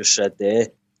 as I've just said there,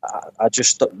 you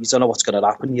don't know what's going to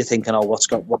happen. You're thinking, what's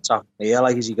happening here?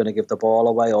 Like, is he going to give the ball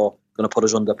away or going to put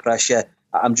us under pressure?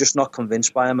 I'm just not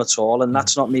convinced by him at all, and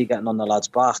that's not me getting on the lad's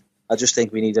back. I just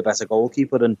think we need a better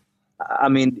goalkeeper. And I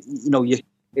mean,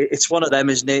 it's one of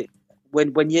them, isn't it?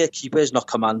 When your keeper is not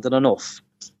commanding enough,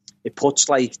 it puts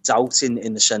like doubt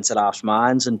in the centre half's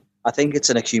minds, and I think it's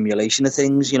an accumulation of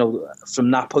things. From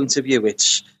that point of view,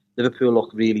 it's Liverpool look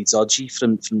really dodgy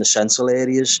from the central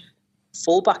areas.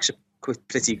 Fullbacks are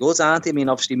pretty good, aren't they? I mean,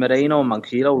 obviously Moreno and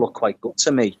Manquillo look quite good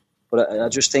to me, but I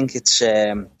just think it's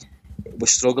we're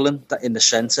struggling in the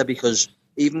centre, because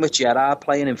even with Gerrard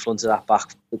playing in front of that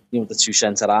back, the 2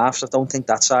 centre halves, I don't think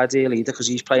that's ideal either, because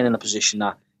he's playing in a position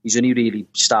that he's only really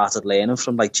started learning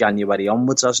from like January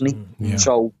onwards, hasn't he? Yeah.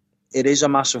 So it is a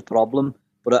massive problem,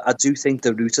 but I do think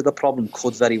the root of the problem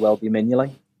could very well be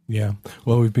Mignolet. Yeah,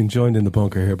 well, we've been joined in the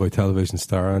bunker here by television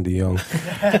star Andy Young.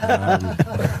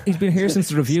 He's been here since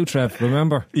the review, Trev,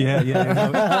 remember? Yeah.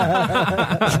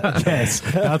 Yes,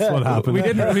 that's what happened. We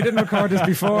didn't record this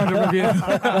before the review.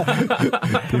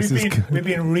 We've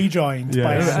been rejoined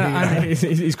by Andy.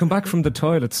 He's come back from the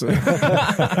toilets.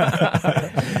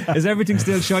 Is everything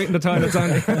still shite in the toilets,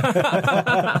 Andy?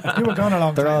 You were gone a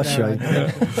long time. They're all shite.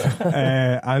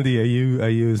 Andy, are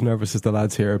you as nervous as the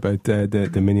lads here about the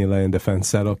Mignolet and defence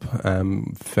setup,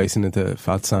 facing into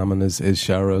Fat Sam and his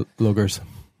shower luggers?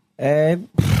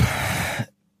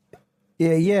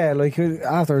 Yeah, like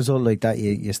after a result like that,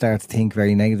 you start to think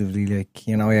very negatively. Like,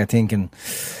 you're thinking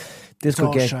this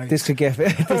could get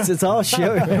it's all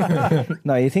shit.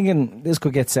 No, you're thinking this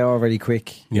could get sour very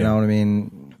quick. You know what I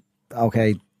mean?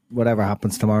 Okay, whatever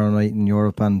happens tomorrow night in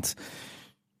Europe, and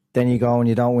then you go and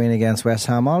you don't win against West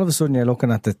Ham. All of a sudden, you're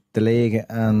looking at the league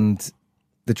and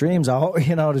the dream's out.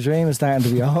 The dream is starting to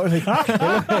be over.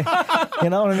 You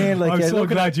know what I mean? Like, I'm so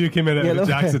glad you came in at the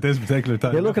Jacks at this particular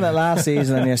time. You're looking at last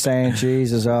season and you're saying,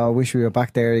 Jesus, I wish we were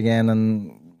back there again.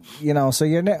 And, so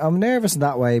I'm nervous in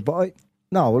that way. But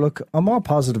I'm more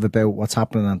positive about what's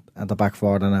happening at the back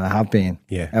four than I have been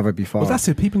ever before. Well, that's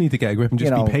it. People need to get a grip and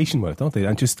just be patient with it, don't they?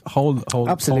 And just hold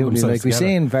absolutely. Like, we've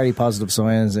seen very positive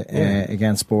signs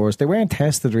against Spurs. They weren't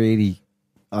tested really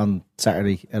on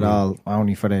Saturday at all,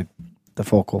 only for the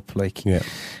fuck up. Like,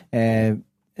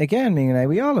 again,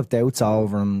 we all have doubts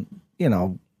over him.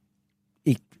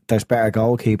 There's better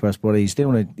goalkeepers, but he's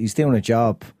doing a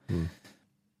job.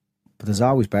 But there's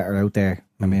always better out there.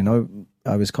 I mean,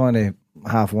 I was kind of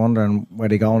half wondering where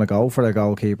they're going to go for the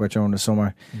goalkeeper during the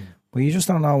summer. But you just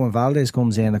don't know when Valdez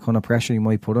comes in, the kind of pressure you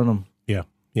might put on him. Yeah.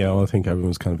 Well, I think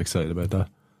everyone's kind of excited about that.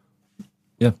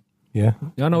 Yeah,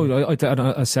 no,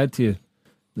 I said to you,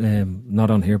 not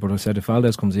on here, but I said if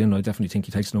Valdez comes in, I definitely think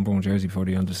he takes the number 1 jersey before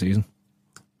the end of the season.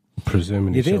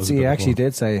 Presuming you actually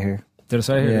did say it here. Did I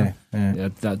say it here? Yeah.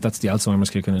 That's the Alzheimer's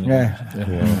kicking in.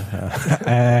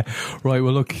 Yeah. Right.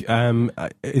 Well, look.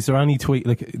 Is there any tweet?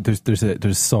 Like,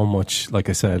 there's so much. Like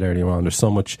I said earlier on, there's so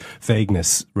much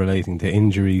vagueness relating to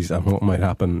injuries and what might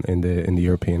happen in the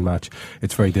European match.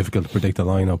 It's very difficult to predict the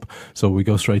lineup. So we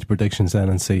go straight to predictions then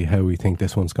and see how we think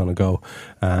this one's going to go.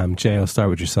 Jay, I'll start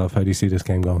with yourself. How do you see this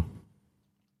game going?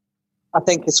 I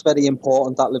think it's very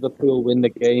important that Liverpool win the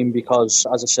game because,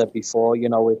 as I said before,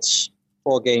 it's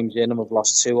 4 games in and we've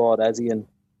lost 2 already, and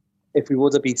if we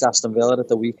would have beat Aston Villa at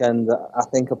the weekend, I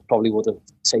think I probably would have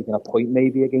taken a point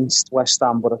maybe against West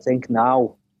Ham, but I think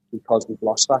now, because we've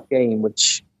lost that game,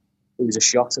 which it was a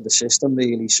shock to the system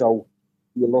really, so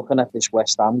you're looking at this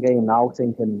West Ham game now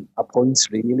thinking a point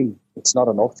really, it's not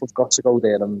enough, we've got to go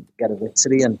there and get a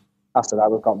victory, and after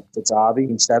that we've got the derby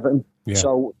against Everton.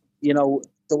 So,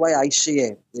 the way I see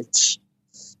it,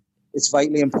 it's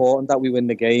vitally important that we win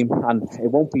the game, and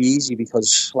it won't be easy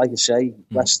because, like I say,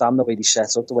 West Ham, the way they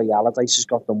set up, the way Allardyce has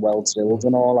got them well drilled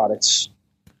and all that,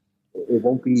 it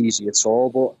won't be easy at all.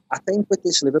 But I think with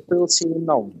this Liverpool team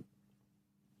now,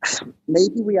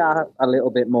 maybe we are a little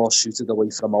bit more suited away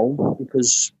from home,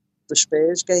 because the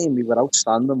Spurs game, we were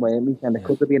outstanding, weren't we? And it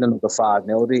could have been another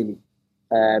 5-0 really.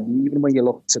 Even when you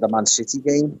look to the Man City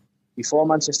game, before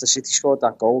Manchester City scored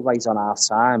that goal right on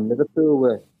half-time,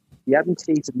 Liverpool we hadn't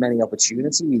created many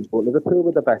opportunities, but Liverpool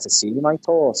were the better team, I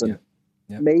thought. And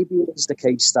maybe it's the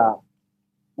case that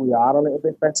we are a little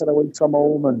bit better away from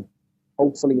home, and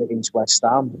hopefully against West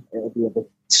Ham, it'll be a bit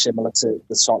similar to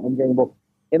the Tottenham game. But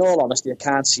in all honesty, I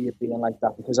can't see it being like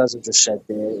that because, as I just said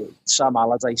there, Sam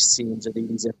Allardyce teams are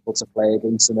really difficult to play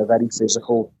against and they're very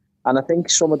physical. And I think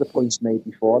some of the points made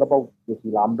before about Ricky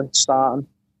Lambert starting,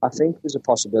 I think there's a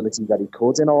possibility that he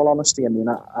could, in all honesty. I mean,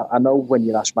 I know when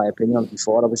you asked my opinion on it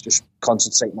before, I was just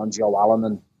concentrating on Joe Allen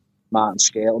and Martin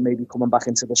Skrtel maybe coming back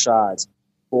into the side.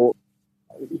 But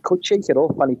he could shake it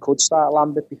up and he could start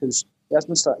Lambert because he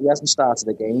hasn't started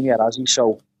the game yet, has he?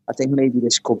 So I think maybe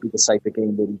this could be the type of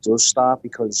game that he does start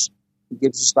because he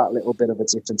gives us that little bit of a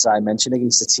different dimension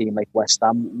against a team like West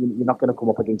Ham. You're not going to come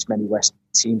up against many West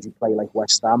teams who play like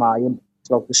West Ham, are you,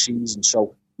 throughout the season?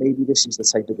 So maybe this is the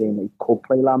type of game that he could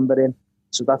play Lambert in.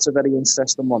 So that's a very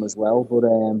interesting one as well. But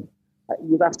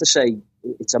you'd have to say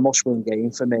it's a must-win game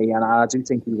for me, and I do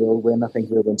think we will win. I think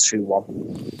we'll win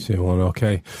 2-1. 2-1,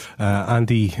 okay.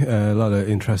 Andy, a lot of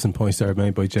interesting points there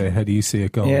made by Jay. How do you see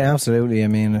it going? Yeah, absolutely. I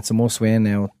mean, it's a must-win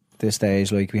now at this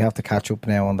stage. Like, we have to catch up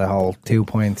now on the whole 2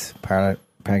 point per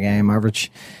game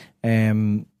average.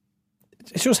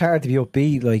 It's just hard to be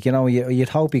upbeat. Like, you'd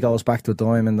hope he goes back to a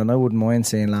diamond, and I wouldn't mind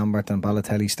seeing Lambert and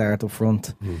Balotelli start up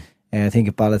front. I think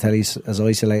if Balotelli's as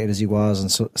isolated as he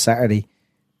was on Saturday,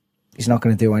 he's not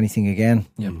going to do anything again.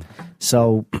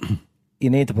 So you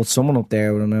need to put someone up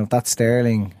there. I don't know if that's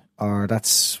Sterling or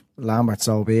that's Lambert,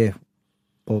 so be it.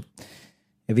 But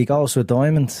if he goes to a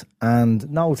diamond, and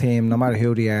no team, no matter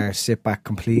who they are, sit back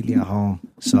completely at home,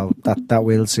 so that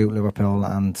will suit Liverpool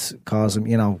and cause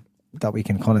them, that we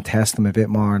can kind of test them a bit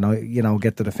more and,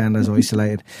 get the defenders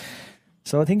isolated.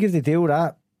 So I think if they do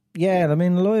that, I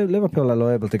mean, Liverpool are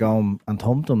liable to go and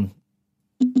hump them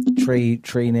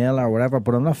 3-0 or whatever,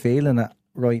 but I'm not feeling it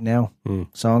right now.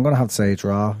 So I'm going to have to say a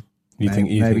draw.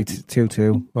 Maybe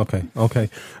 2-2. Okay.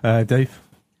 Dave?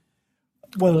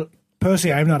 Well,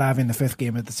 personally, I'm not having the 5th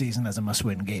game of the season as a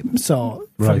must-win game. So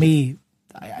for me,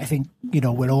 I think,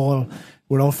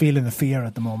 we're all feeling the fear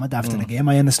at the moment after the game.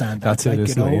 I understand that. That's it,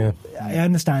 isn't it? Yeah. I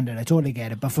understand it. I totally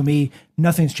get it. But for me,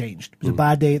 nothing's changed. It was a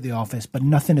bad day at the office, but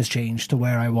nothing has changed to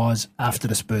where I was after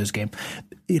the Spurs game.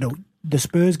 The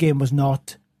Spurs game was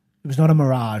not a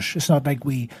mirage. It's not like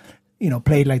we,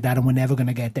 played like that and we're never going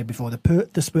to get there before.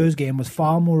 The Spurs game was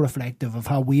far more reflective of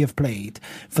how we have played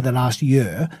for the last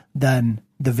year than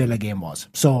the Villa game was.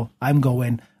 So I'm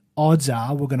going, odds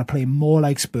are we're going to play more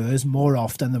like Spurs more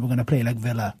often than we're going to play like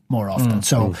Villa more often.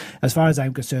 As far as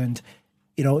I'm concerned,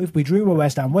 if we drew with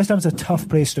West Ham's a tough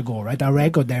place to go, right? Our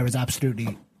record there is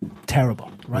absolutely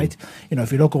terrible, right?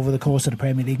 If you look over the course of the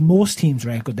Premier League, most teams'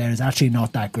 record there is actually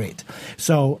not that great.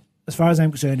 So as far as I'm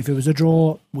concerned, if it was a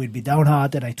draw, we'd be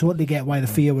downhearted. I totally get why the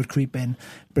fear would creep in,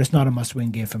 but it's not a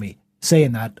must-win game for me.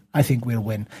 Saying that, I think we'll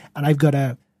win, and I got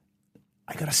a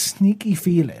sneaky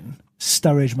feeling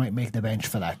Sturridge might make the bench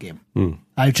for that game.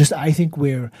 I think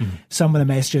some of the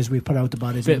messages we put out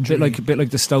about his injury, bit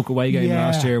like the Stoke away game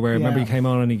last year, where remember he came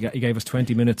on and he gave us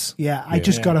 20 minutes. Yeah, I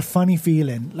just got a funny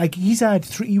feeling like he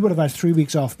would have had 3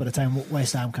 weeks off by the time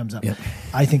West Ham comes up.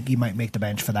 I think he might make the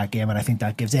bench for that game, and I think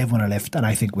that gives everyone a lift, and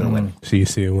I think we'll win. So you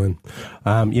see a win.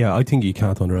 I think you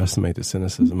can't underestimate the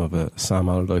cynicism of a Sam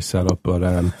Allardyce setup, but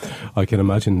I can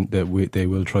imagine that they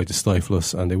will try to stifle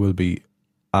us, and they will be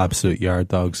absolute yard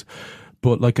dogs.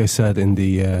 But like I said in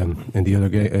the other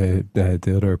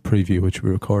preview, which we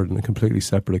recorded on a completely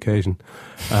separate occasion,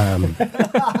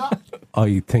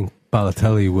 I think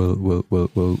Balotelli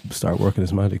will start working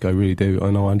his magic. I really do. I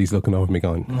know Andy's looking over me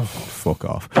going, fuck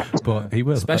off, but he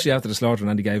will, especially after the slaughter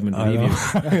Andy gave him in the preview.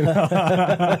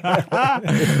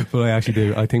 But I actually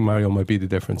do. I think Mario might be the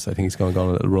difference. I think he's going to go on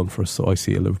a little run for us, so I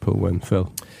see a Liverpool win. Phil?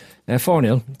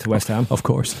 4-0 to West Ham. Of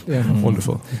course. Yeah.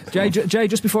 Wonderful. Jay,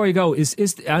 just before you go, is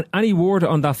any word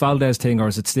on that Valdez thing, or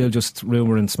is it still just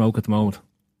rumour and smoke at the moment?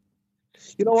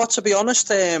 You know what, to be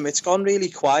honest, it's gone really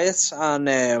quiet, and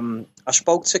I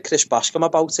spoke to Chris Bascom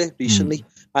about it recently,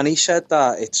 and he said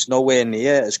that it's nowhere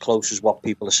near as close as what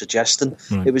people are suggesting.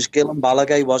 It was Gillan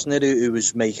Balaguer, wasn't it, who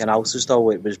was making out as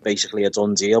though it was basically a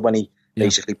done deal when he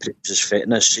basically proves his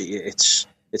fitness. It's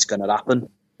going to happen.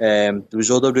 There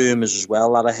was other rumours as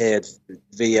well that I heard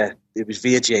via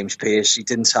James Pearce. He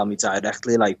didn't tell me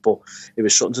directly, but it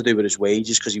was something to do with his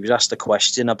wages, because he was asked a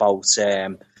question about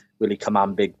will he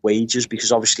command big wages,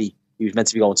 because obviously he was meant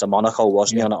to be going to Monaco,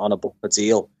 wasn't he, on a Booker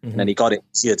deal, and then he got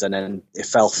injured and then it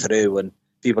fell through, and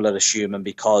people are assuming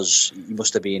because he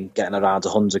must have been getting around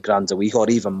 100 grand a week or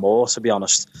even more, to be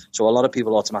honest. So a lot of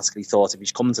people automatically thought if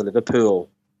he's coming to Liverpool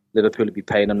would be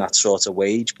paying him that sort of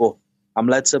wage, but I'm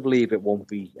led to believe it won't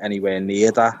be anywhere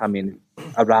near that. I mean,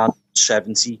 around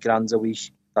 70 grand a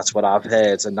week. That's what I've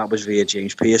heard, and that was via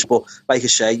James Pearce. But like I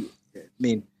say,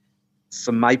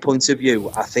 from my point of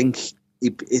view, I think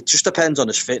it just depends on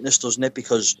his fitness, doesn't it?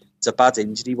 Because it's a bad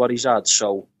injury what he's had.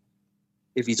 So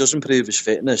if he doesn't prove his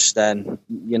fitness, then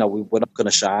we're not going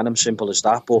to sign him. Simple as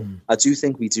that. But I do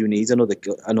think we do need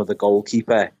another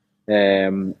goalkeeper.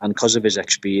 And because of his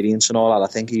experience and all that,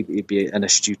 I think he'd be an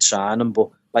astute signing. But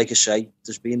like I say,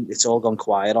 it's all gone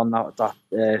quiet on that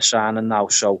signing now.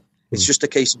 So it's just a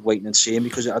case of waiting and seeing,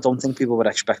 because I don't think people were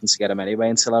expecting to get him anyway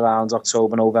until around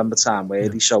October, November time,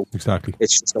 really. So exactly,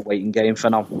 it's just a waiting game for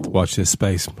now. Watch this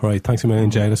space. All right, thanks a million,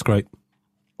 Jay. That's great.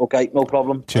 Okay, no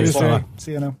problem. Cheers.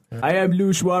 See you now. I am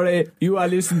Lou Suarez. You are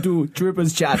listening to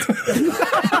Trippers Chat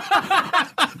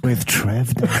with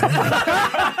Trev.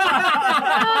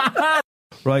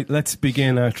 Right, let's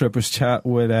begin our Trippers Chat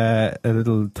with a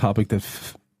little topic that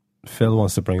Phil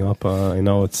wants to bring up. I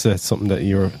know it's something that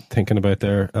you're thinking about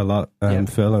there a lot,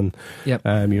 Phil, and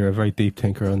you're a very deep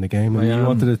thinker on the game, and you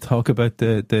wanted to talk about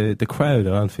the crowd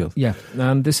at Anfield. Yeah,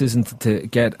 and this isn't to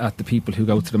get at the people who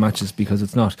go to the matches, because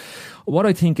it's not. What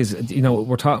I think is,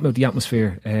 we're talking about the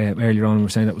atmosphere earlier on, and we're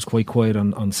saying that it was quite quiet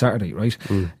on Saturday, right?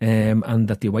 And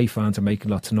that the away fans are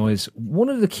making lots of noise. One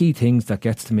of the key things that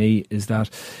gets to me is that,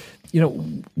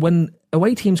 when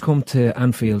away teams come to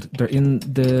Anfield, they're in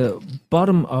the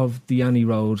bottom of the Annie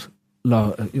Road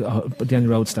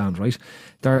stand, right?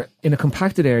 They're in a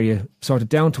compacted area, sort of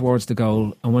down towards the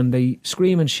goal, and when they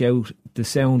scream and shout, the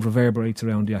sound reverberates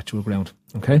around the actual ground.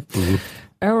 Okay,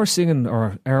 our singing,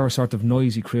 or our sort of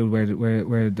noisy crew, where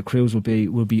the crews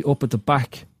will be up at the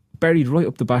back, buried right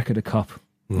up the back of the Kop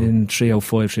in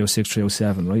 305, 306,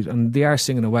 307, right? And they are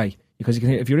singing away. Because you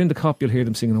can hear, if you're in the Kop, you'll hear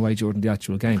them singing away during the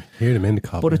actual game. Hear them in the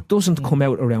Kop. But it doesn't come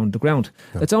out around the ground.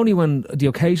 No. It's only when the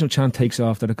occasional chant takes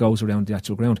off that it goes around the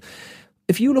actual ground.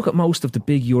 If you look at most of the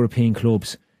big European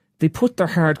clubs, they put their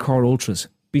hardcore ultras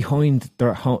behind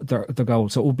their goal.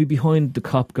 So it will be behind the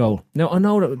Kop goal. Now, I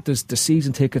know that there's the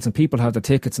season tickets and people have the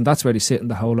tickets, and that's where they sit in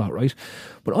the whole lot, right?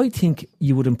 But I think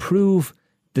you would improve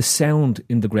the sound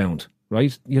in the ground,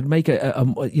 right? You'd make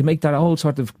you make that whole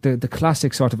sort of the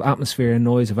classic sort of atmosphere and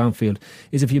noise of Anfield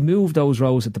is if you move those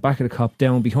rows at the back of the Kop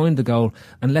down behind the goal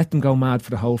and let them go mad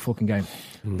for the whole fucking game,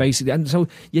 basically. And so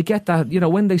you get that, you know,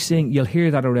 when they sing, you'll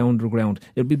hear that around the ground.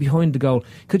 It'll be behind the goal.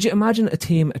 Could you imagine a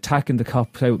team attacking the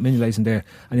Kop, say with Mignolet's in there,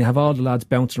 and you have all the lads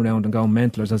bouncing around and going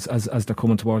mental as they're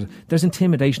coming towards it? There's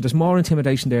intimidation. There's more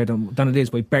intimidation there than it is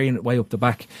by burying it way up the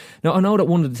back. Now, I know that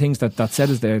one of the things that said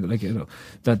is there, like, you know,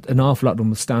 that an awful lot of them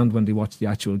will stand when they watch the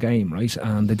actual game, right?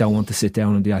 And they don't want to sit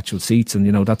down in the actual seats, and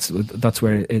you know that's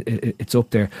where it's up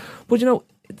there. But you know,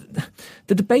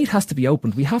 the debate has to be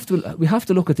opened. We have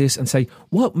to look at this and say,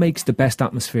 what makes the best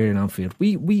atmosphere in Anfield?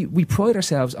 We pride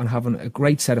ourselves on having a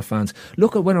great set of fans.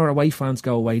 Look at when our away fans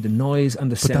go away, the noise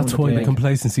and the sound. But that's why the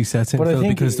complacency sets in, Phil,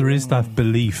 because there is that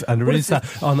belief, and there is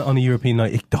that on a European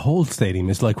night, the whole stadium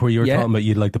is like where you're talking about.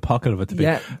 You'd like the pocket of it to be.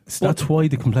 So that's why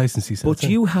the complacency sets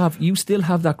in. But you still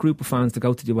have that group of fans that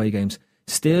go to the away games,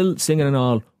 still singing and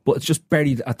all, but it's just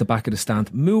buried at the back of the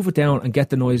stand. Move it down and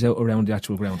get the noise out around the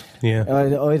actual ground. Yeah, I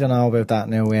don't know about that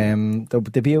now.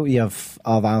 The beauty of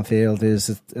Anfield is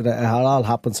it all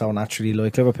happens so naturally.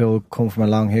 Like Liverpool come from a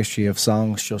long history of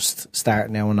songs just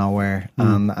starting out of nowhere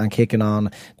and kicking on.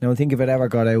 Now I think if it ever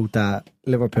got out that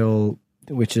Liverpool,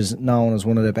 which is known as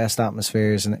one of the best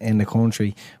atmospheres in the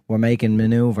country, were making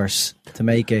manoeuvres to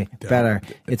make it better,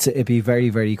 it'd be very,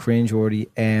 very cringeworthy.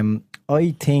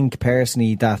 I think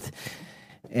personally that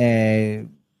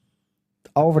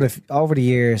over the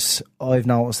years, I've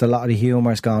noticed a lot of the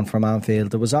humour's gone from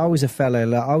Anfield. There was always a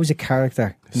fella, always a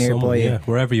character nearby you,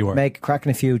 wherever you were, cracking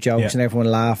a few jokes and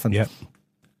everyone laughing.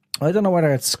 I don't know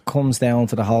whether it comes down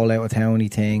to the whole out of towny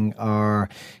thing, or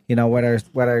you know whether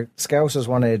Scousers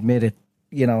want to admit it.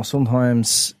 You know,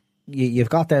 sometimes you've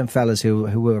got them fellas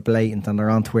who are blatant and they're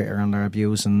on Twitter and they're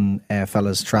abusing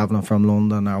fellas travelling from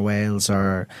London or Wales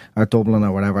or Dublin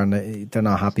or whatever, and they're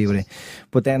not happy with it.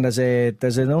 But then there's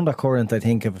an undercurrent, I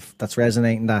think, that's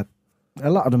resonating, that a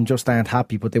lot of them just aren't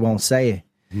happy, but they won't say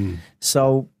it.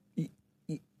 So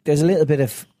there's a little bit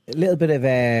of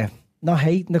not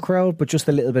hate in the crowd, but just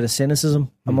a little bit of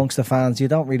cynicism amongst the fans. You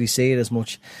don't really see it as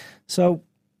much. So,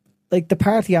 like, the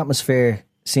party atmosphere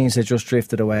seems to have just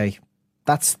drifted away.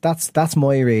 That's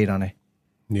my read on it.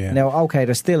 Yeah. Now, okay,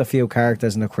 there's still a few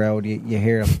characters in the crowd, you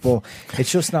hear them, but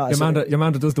it's just not. Your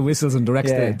man that does the whistles and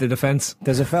directs the defence.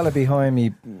 There's a fella behind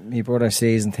me, my brother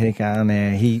season ticket,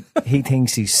 and he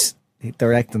thinks he's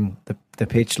directing the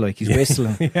pitch, like he's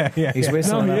whistling. He's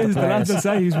whistling. No, he is. The lads will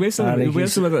say he's whistling. He's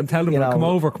whistling and tell them, come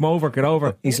over, get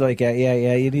over. He's like,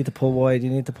 you need to pull wide.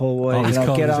 Get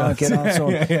on. So,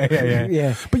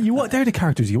 yeah. But they're the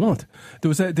characters you want.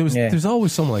 There's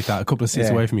always someone like that, a couple of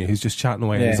seats away from you, who's just chatting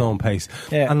away at his own pace.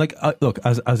 And like, look,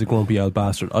 as a grumpy old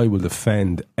bastard, I will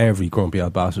defend every grumpy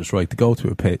old bastard's right to go to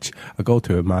a pitch, or go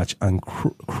to a match and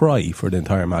cry for the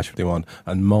entire match if they want,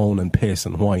 and moan and piss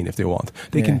and whine if they want.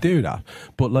 They can do that.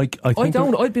 But like,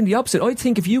 I've been the opposite. I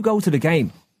think if you go to the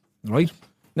game, right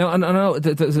now, and I know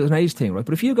there's an age thing, right?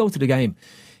 But if you go to the game,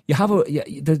 you have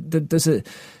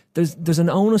there's an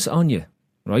onus on you,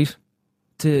 right,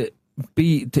 to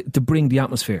bring the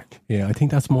atmosphere. Yeah, I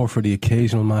think that's more for the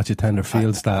occasional match attender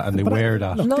feels that, and they wear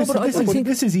that.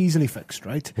 This is easily fixed,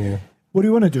 right? Yeah. What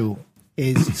you want to do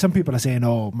is, some people are saying,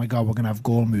 "Oh my God, we're going to have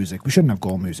goal music." We shouldn't have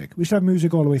goal music. We should have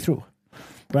music all the way through.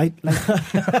 Right?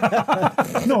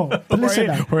 Like, no, but listen.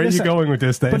 Where are you going with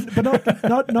this, Dave? But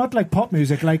not like pop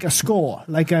music, like a score,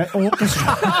 like an orchestra.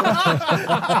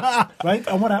 Right?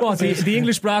 And what the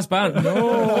English brass band?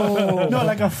 No,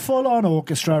 like a full-on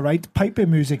orchestra, right?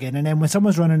 Piping music in, and then when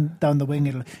someone's running down the wing,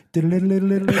 it'll and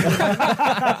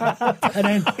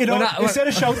then instead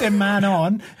of shouting "man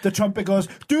on," the trumpet goes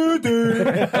 "doo doo,"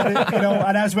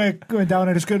 and as we're going down,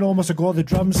 it's going almost to go. The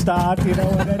drums start, and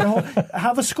then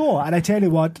have a score. And I tell you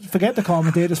what. Forget the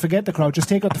commentators, forget the crowd. Just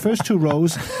take out the first two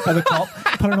rows of the Kop,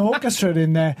 put an orchestra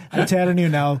in there. I'm telling you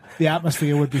now, the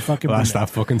atmosphere would be fucking brilliant.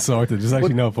 That's that fucking sorted. There's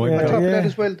actually no point. On top of that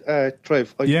as well,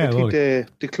 Trev, I think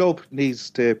the club needs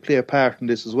to play a part in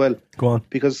this as well. Go on.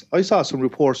 Because I saw some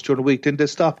reports during the week. Didn't they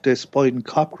stop the Spine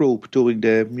Kop group doing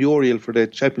the mural for the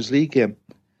Champions League game?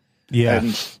 Yeah.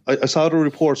 And I saw the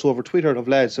reports over Twitter of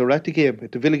lads who were at the game,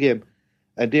 at the Villa game,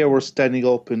 and they were standing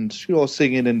up and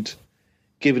singing and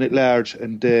giving it large,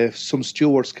 and some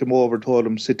stewards came over and told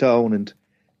them sit down, and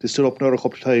they stood up another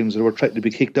couple of times and were trying to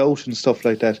be kicked out and stuff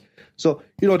like that. So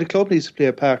the club needs to play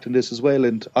a part in this as well,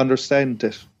 and understand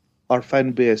that our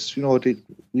fan base,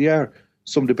 we are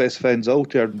some of the best fans out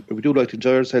there, and we do like to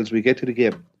enjoy ourselves when we get to the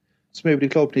game. So maybe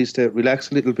the club needs to relax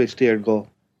a little bit there and go,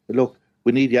 look,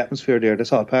 we need the atmosphere there.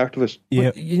 That's all part of it. Yeah,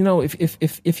 but,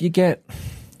 if you get,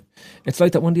 it's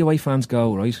like that when the away fans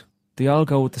go, right, they all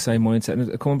go with the same mindset.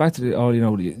 And coming back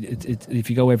to if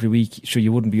you go every week, sure,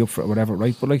 you wouldn't be up for it or whatever,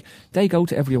 right? But like, they go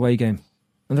to every away game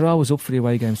and they're always up for the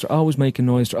away games. They're always making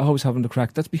noise. They're always having the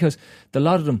crack. That's because a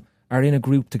lot of them are in a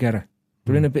group together.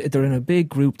 They're in a big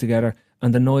group together,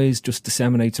 and the noise just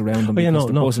disseminates around them because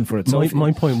they're buzzing for it. So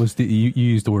my point was that you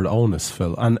used the word onus,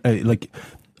 Phil, and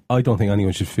I don't think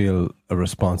anyone should feel a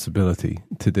responsibility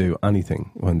to do anything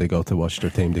when they go to watch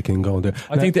their team. They can go and do.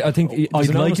 I think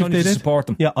I'd like if they did. Support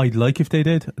them. Yeah, I'd like if they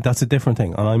did. That's a different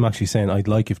thing, and I'm actually saying I'd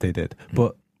like if they did.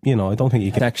 But I don't think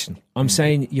you can. Protection. I'm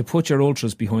saying you put your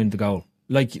ultras behind the goal.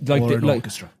 Like an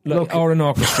orchestra. Or an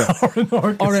orchestra.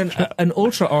 Or an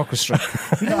ultra orchestra.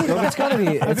 Look, it's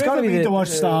got to be to watch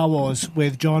Star Wars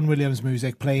with John Williams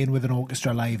music playing with an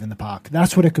orchestra live in the park.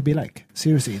 That's what it could be like.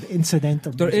 Seriously, the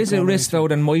incidental. There is a risk though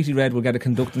that Mighty Red will get a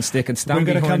conducting stick and stand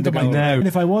behind the goal. And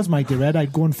if I was Mighty Red,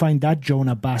 I'd go and find that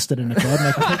Jonah bastard in the crowd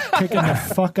and I'd kicking the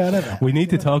fuck out of it. We need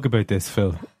to talk about this,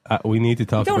 Phil. We need to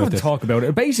talk about this. We don't have to talk about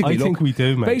it. Basically, I think we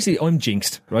do, mate. Basically, I'm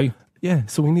jinxed, right? Yeah,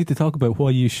 so we need to talk about why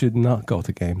you should not go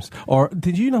to games. Or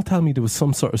did you not tell me there was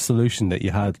some sort of solution that you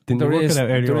had? Didn't you work it out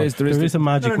earlier on? There is a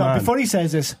magic man. Before he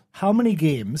says this, how many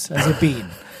games has it been?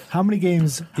 How many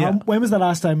games? When was the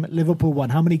last time Liverpool won?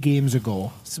 How many games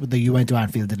ago that you went to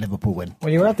Anfield did Liverpool win?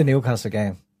 When you were at the Newcastle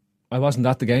game. I wasn't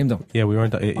at the game though. Yeah, we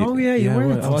weren't. You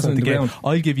weren't. I wasn't in the game.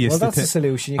 I'll give you a that's the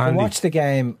solution. You can watch the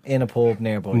game in a pub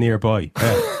nearby.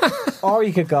 Yeah. Or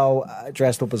you could go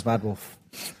dressed up as Mad Wolf.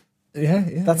 Yeah.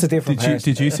 That's a different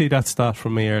Did you see that stat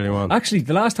from me earlier on? Actually,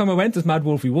 the last time I went as Mad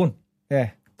Wolf, we won.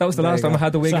 Yeah. That was the last time I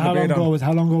had the wig and the beard on.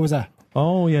 How long ago was that?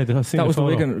 Oh yeah, that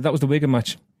was the Wigan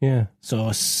match. Yeah.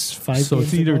 So 5 games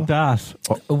it's either ago? that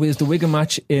or it was the Wigan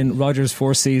match in Rodgers'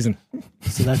 fourth season.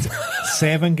 So that's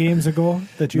 7 games ago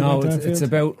that you went to Anfield? It's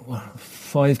about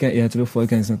 5 games. Yeah, it's about 5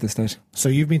 games at this stage. So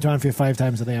you've been to Anfield 5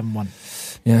 times and they haven't won.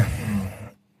 Yeah.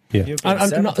 Yeah.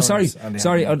 Sorry.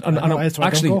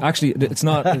 Actually, it's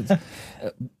not.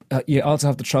 You also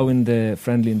have to throw in the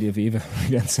friendly in the Aviva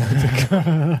against Celtic.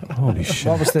 Holy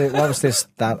shit! What was this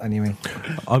stat anyway?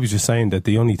 I was just saying that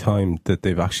the only time that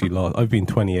they've actually lost, I've been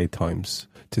 28 times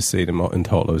to see them in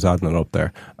total. I was adding it up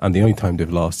there, and the only time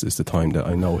they've lost is the time that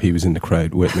I know he was in the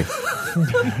crowd with me.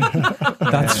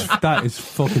 that is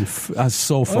fucking that's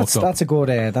so fucked up. That's a good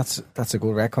that's a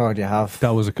good record you have.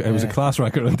 It was a class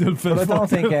record until Phil. But I don't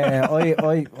think I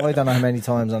don't know how many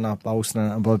times I'm not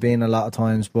boasting, but I've been a lot of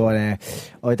times. But I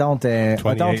don't. I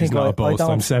don't think not a boast.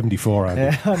 I'm 74. I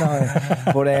know,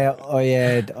 but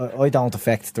I don't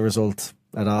affect the result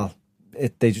at all.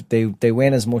 They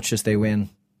win as much as they win.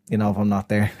 If I'm not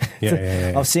there.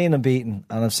 Yeah. I've seen them beaten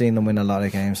and I've seen them win a lot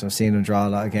of games. I've seen them draw a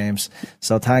lot of games.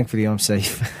 So thankfully I'm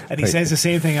safe. And he says the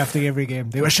same thing after every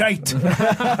game. They were shite.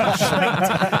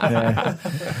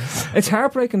 It's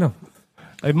heartbreaking though.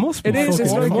 It must be. It is.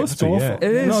 It's like, must be. Yeah. It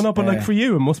is. No, but like for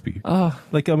you, it must be.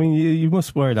 Like I mean, you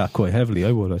must wear that quite heavily.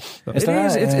 I would.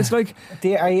 It's like.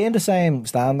 Are you in the same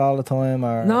stand all the time,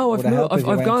 or no?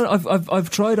 I've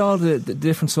tried all the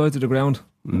different sides of the ground.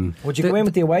 Would you go in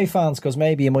with the away fans? Because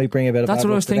maybe you might bring a bit of. That's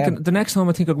what I was thinking. Them. The next time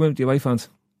I think I'll go in with the away fans.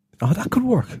 Oh, that could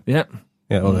work. Yeah.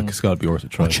 Yeah, well, it's got to be worth a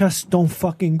try. Just don't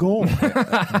fucking go.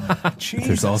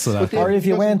 There's also that. Or if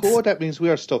you went, go, that means we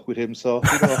are stuck with him. So you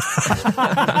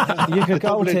could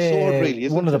go to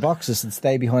one of the boxes and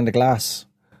stay behind the glass.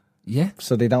 Yeah,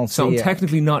 so they don't see. So I'm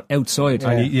technically not outside.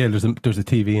 There's a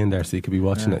TV in there, so you could be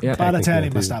watching it. Yeah,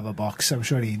 Balotelli must have a box. I'm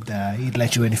sure he'd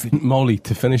let you in if you. Molly,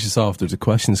 to finish us off, there's a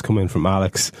question that's come in from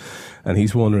Alex, and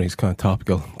he's wondering, it's kind of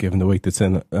topical given the week that's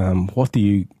in. What do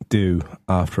you do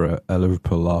after a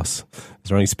Liverpool loss? Is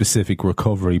there any specific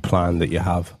recovery plan that you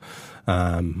have?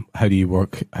 How do you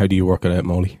work it out,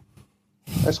 Molly?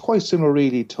 It's quite similar,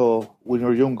 really, to when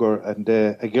you're younger and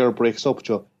a girl breaks up with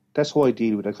you. That's how I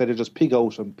deal with it. I just pig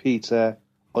out on pizza,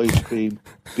 ice cream,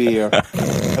 beer.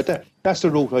 That's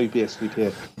the route I basically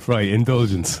take. Right,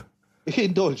 indulgence.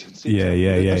 Indulgence.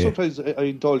 Yeah. Sometimes I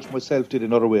indulge myself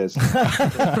in other ways. Right,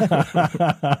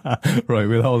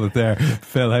 we'll hold it there.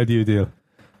 Phil, how do you deal?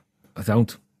 I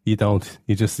don't. You don't.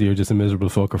 You're just a miserable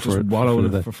fucker for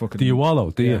wallow for fucking. Do you wallow?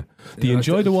 Do you? Do you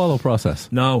enjoy the wallow process?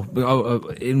 No.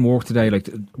 In work today, like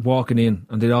walking in,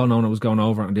 and they all know I was going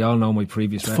over, and they all know my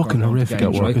previous record. It's fucking horrific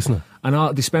games, at work, right? isn't it?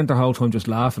 And they spent their whole time just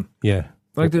laughing. Yeah.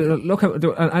 Like look,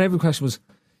 and every question was,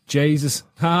 Jesus,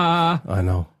 ha! I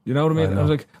know. You know what I mean? I was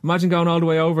like, imagine going all the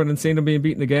way over and then seeing them being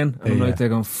beaten again, and I'm like, they're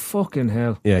going, fucking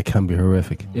hell. Yeah, it can be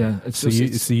horrific. Yeah. So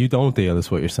you don't deal,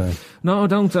 is what you're saying? No, I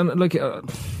don't. And like.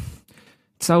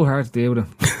 It's so hard to deal with it.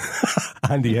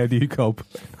 Andy, how do you cope?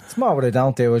 It's more what I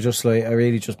don't do. I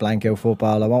really just blank out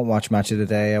football. I won't watch Match of the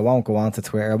Day. I won't go onto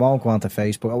Twitter. I won't go onto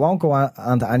Facebook. I won't go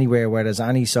onto anywhere where there's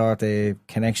any sort of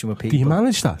connection with people. Do you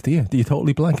manage that? Do you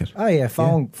totally blank it? Oh yeah,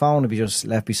 phone would be just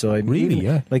left beside me.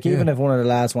 Really? Even if one of the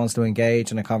lads wants to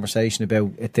engage in a conversation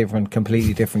about a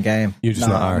completely different game, you're just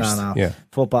not arsed. No. Yeah.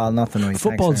 Football, nothing. Right.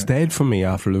 Football's dead for me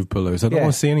after Liverpool lose. I don't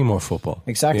want to see any more football.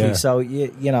 Exactly. Yeah. So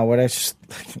you know, where it's just.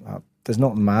 There's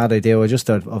nothing mad I do. I just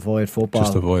avoid football.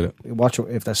 Just avoid it. Watch it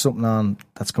if there's something on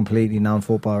that's completely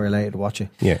non-football related. Watch it.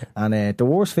 Yeah. And the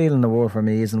worst feeling in the world for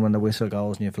me isn't when the whistle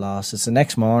goes and you've lost. It's the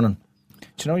next morning.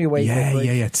 Do you know you wake up?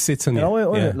 Yeah. It sits on you.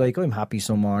 I'm happy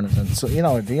some mornings, and so you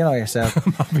know yourself.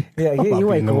 You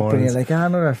wake up and you're like,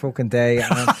 another fucking day.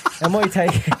 And it might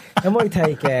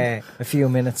take a few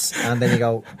minutes, and then you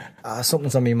go,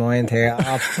 something's on my mind here.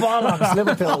 Bollocks,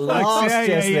 Liverpool lost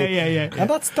yesterday. And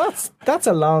that's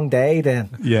a long day then.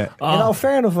 Yeah. You know,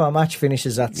 fair enough if a match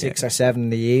finishes at 6 or 7 in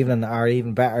the evening, or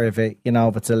even better if if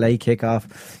it's a late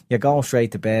kick-off, you're going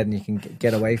straight to bed and you can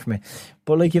get away from it.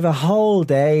 But you've a whole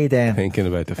day then thinking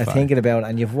about the fact. Thinking about it,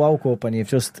 and you've woke up and you've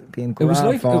just been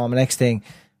grand form. Next thing,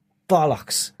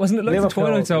 bollocks. Wasn't it like Liverpool, the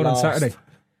Twilight Zone on Saturday?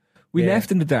 We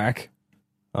left in the dark.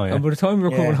 Oh yeah. And by the time we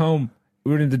were coming home,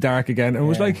 we were in the dark again, and it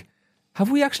was like,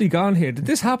 have we actually gone here? Did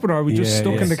this happen, or are we just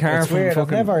stuck in the car from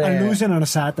fucking... And losing on a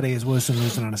Saturday is worse than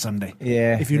losing on a Sunday.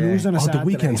 Yeah. If you lose on a Saturday... the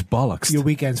weekend's bollocks. Your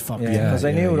weekend's fucked. Because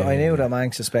I knew that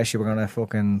Manx especially were going to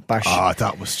fucking bash...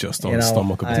 that was just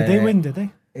unstomachable. Did they win, did they?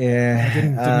 Yeah. I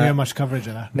didn't hear much coverage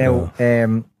of that. Now,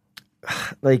 that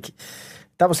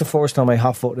was the first time I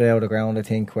hot-footed out of the ground, I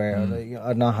think, where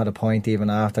I'd not had a point even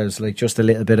after. It was just a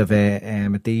little bit of a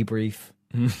debrief.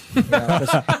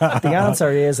 The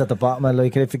answer is at the bottom.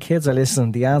 If the kids are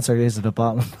listening, the answer is at the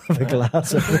bottom of a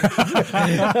glass.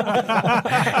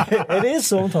 It is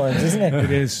sometimes, isn't it?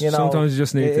 It is. Sometimes you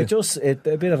just need a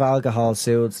bit of alcohol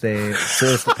soothes the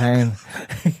pain.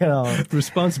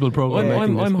 Responsible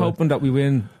program. I'm hoping that we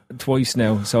win twice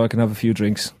now, so I can have a few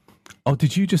drinks. Oh,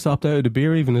 did you just opt out of the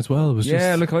beer even as well? I was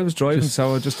driving,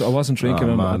 so I wasn't drinking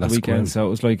on the weekend. Grim. So it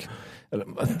was like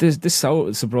this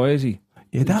sobriety.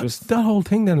 Yeah, that whole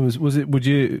thing then was it? Would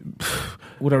I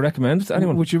recommend it to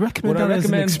anyone? Would you recommend that as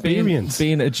an experience?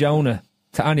 Being a Jonah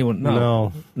to anyone?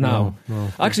 No.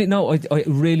 Actually, no. I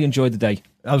really enjoyed the day.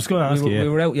 I was going to ask you. We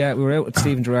were out at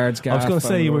Stephen Gerrard's gaff. I was going to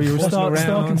say you were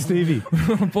stalking Stevie.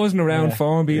 We were buzzing around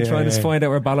Formby, trying to find out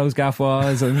where Ballow's gaff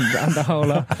was and the whole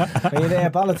lot.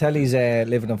 Balotelli's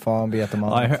living in Formby at the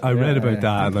moment. I read about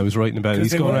that and I was writing about it.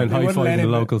 He's going around high-fiving the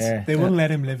locals. They wouldn't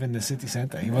let him live in the city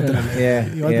centre. He wanted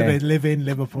to live in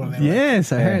Liverpool.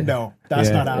 Yes, I heard. No, that's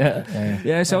not happening.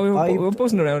 Yeah, so we were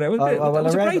buzzing around. It was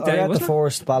a great day. I read the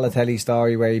first Balotelli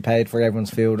story where he paid for everyone's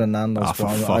food and Nando's.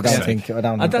 I don't think that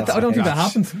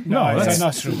happened. No, that's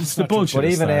not true. It's the bullshit. But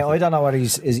even I don't know what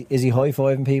is he high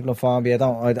fiving people in Formby. I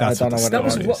don't know what that's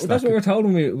what we were told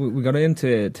when we got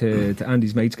into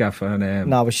Andy's mate's gaff. And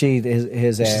no, but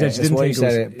his wife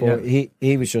said it. But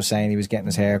he was just saying he was getting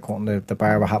his hair cut, and the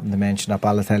barber happened to mention that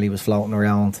Balotelli was floating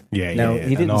around. He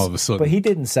didn't. And all of a sudden, but he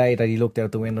didn't say that he looked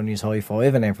out the window and he was high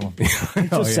fiving everyone. He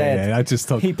just said I just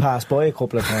thought he passed by a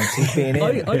couple of times. He's been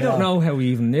in. I don't know how he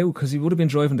even knew, because he would have been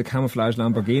driving the camouflage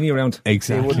Lamborghini around.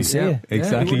 Exactly. He wouldn't see it.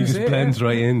 Exactly, he just blends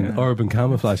right in. Urban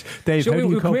camouflage. Dave, how do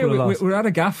you cope with a loss? We're at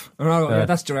a gaff.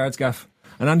 That's Gerard's gaff.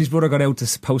 And Andy's brother got out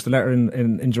to post a letter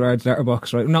in Gerard's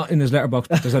letterbox, right? Not in his letterbox,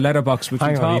 but there's a letterbox. Which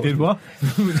Hang on, he did what?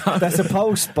 That's a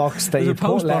post box that you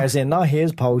put letters in, not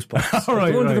his post box.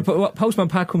 Right. Postman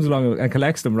Pat comes along and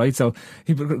collects them, right? So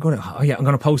he's going, I'm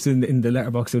going to post it in the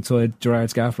letterbox outside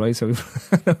Gerard's gaff, right? So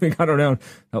we got around.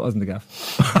 That wasn't the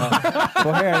gaff.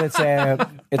 But here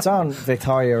it's on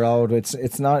Victoria Road.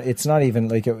 It's not even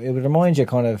like it would remind you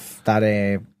kind of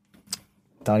that.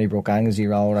 Donnybrook Anglesey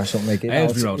Road or something like that.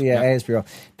 Aylesbury Road. Yeah, Aylesbury Road.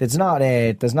 There's not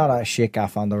a shit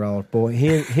gaff on the road, but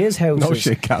his house no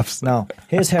shit gaffs. No,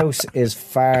 his house is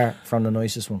far from the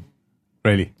nicest one.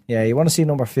 Really? Yeah, you want to see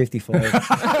number 55.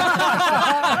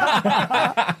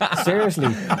 Seriously.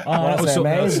 That was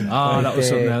something amazing. Else. That was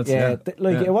something else. Yeah.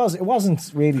 It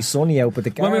wasn't really sunny out, but the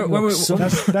garden looked sunny.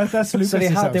 That's Lucas's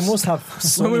house. They must have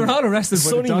sunny, when we were all arrested by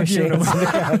the dog machines.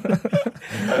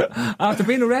 After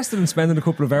being arrested and spending a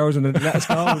couple of hours and then let us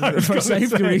go for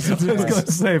safety reasons. I was going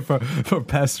to say for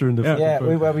pestering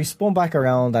the we spun back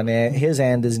around and his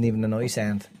end isn't even a nice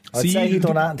end. I'd say he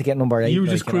done that to get number 8. You were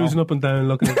just cruising up and down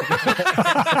looking at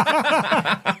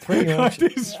pretty much.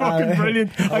 This is fucking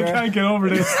brilliant. I can't get over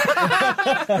this.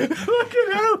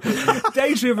 Fucking hell.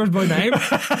 Day trippers by name.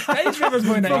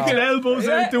 Fucking elbows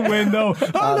out the window.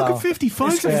 Oh, look at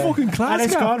 55. It's a fucking class. And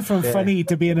it's gone from funny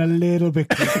to being a little bit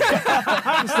creepy.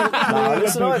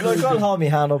 Listen, I'll hold my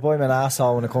hand up. I'm an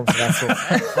asshole when it comes to that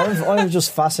stuff. I'm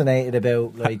just fascinated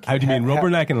about like. How do you mean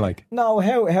rubbernecking? Like no,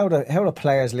 how the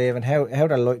players live and how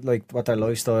they're like what their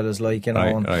lifestyle is like. You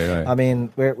know, right. I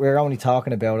mean, we're only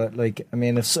talking about it. Like, I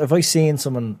mean, if I seen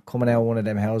someone coming out of one of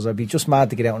them houses, I'd be just mad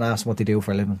to get out and ask them what they do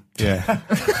for a living. Yeah.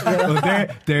 Well,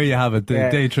 there you have it. The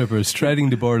day trippers treading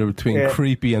the border between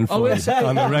creepy and funny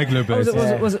on a regular basis.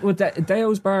 Was it with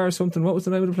Deo's Bar or something? What was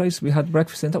the name of the place we had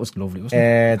breakfast in? That was lovely,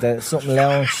 wasn't it? Something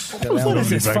lounge. What is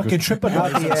this fucking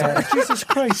TripAdvisor? Jesus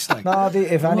Christ! Like. No,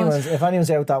 if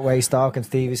anyone's out that way stalking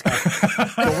Stevie's cat,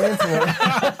 go into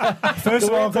it. First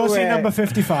of all, go see number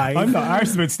 55. I'm not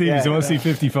arsed about Stevie's. I want to see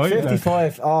 55.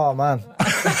 55. Oh man,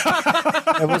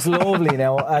 it was lovely.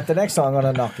 Now the next time I'm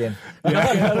going to knock in. And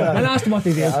ask them what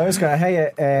they do. I was going,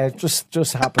 hey,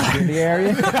 just happened to be in the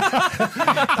area.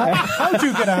 How'd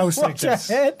you get a house like this?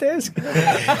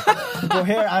 Go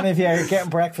here, and if you're getting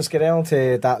breakfast, get down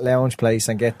to that lounge place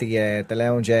and get the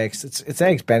lounge eggs. It's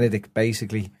Eggs Benedict,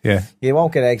 basically. Yeah. You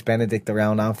won't get Eggs Benedict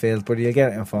around Anfield, but you'll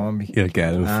get it in Formby. You'll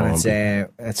get it in Formby. And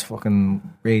it's fucking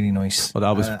really nice.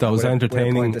 Well, that was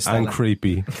entertaining and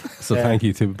creepy. So thank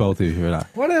you to both of you for that.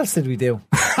 What else did we do?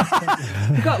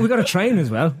 we got a train as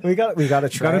well. We got a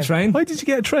train. Why did you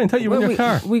get a train? I thought you were in your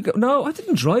car. No, I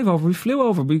didn't drive over. We flew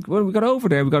over. When we got over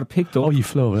there, we got it picked up. Oh, you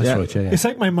flew over. That's right. Yeah. It's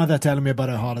like my mother telling me about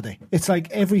her holiday. It's like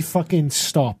every fucking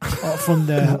stop from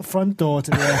the front door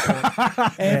to the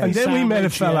airport. And then we met a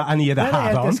fella and he had a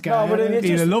hat on. No, but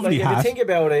he had a lovely hat. If you think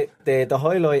about it, the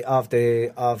highlight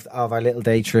of our little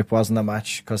day trip wasn't a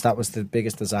match because that was the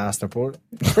biggest disaster. But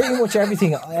pretty much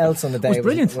everything else on the day was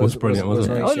brilliant. Was brilliant,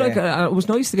 wasn't it? Nice, it was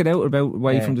nice to get out about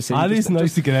away from the city. It is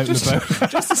nice to get out and about.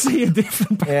 Just to see a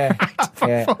different part.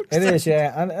 Yeah, it is.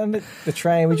 Yeah, and the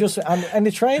train. And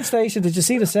the train station. Did you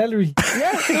see the celery?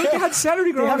 Yeah, they had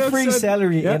celery growing. They had free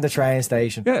celery in the train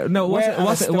station. Yeah, no, it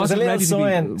wasn't a little ready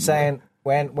sign to be saying.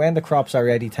 When the crops are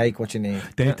ready, take what you need.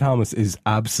 Dave Thomas is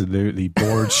absolutely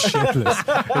bored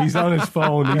shitless. He's on his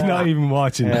phone. He's not even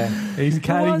watching. He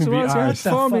can't even be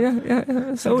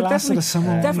arsed. So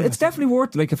it's definitely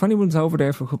worth. Like if anyone's over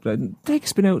there for a couple of, take a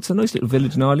spin out. It's a nice little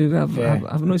village and all. You have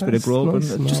a nice bit of grub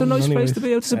and just a nice place to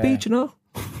be out. It's a beach, you know.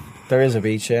 There is a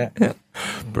beach, yeah.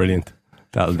 Brilliant.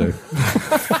 That'll do.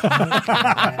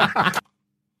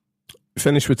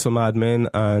 Finish with some admin,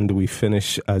 and we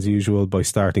finish as usual by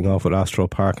starting off with Astro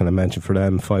Park, and I mentioned for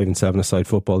them 5 and 7-a-side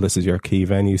football. This is your key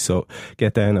venue, so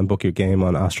get down and book your game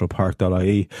on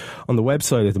astropark.ie. On the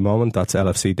website at the moment, that's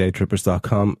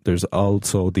lfcdaytrippers.com. There's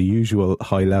also the usual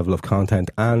high level of content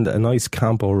and a nice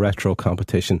Campo Retro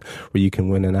competition where you can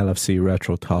win an LFC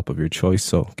Retro top of your choice,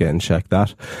 so get and check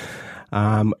that.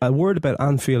 A word about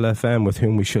Anfield FM, with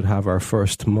whom we should have our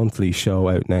first monthly show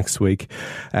out next week.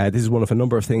 This is one of a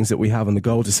number of things that we have on the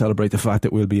go to celebrate the fact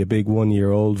that we'll be a big 1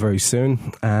 year old very soon.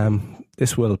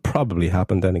 This will probably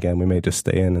happen. Then again, we may just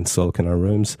stay in and sulk in our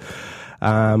rooms.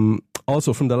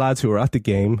 Also, from the lads who were at the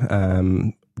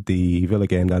game, the Villa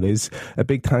game that is, a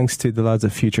big thanks to the lads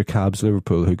at Future Cabs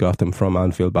Liverpool who got them from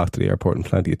Anfield back to the airport in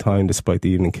plenty of time despite the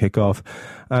evening kickoff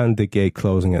and the gate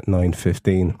closing at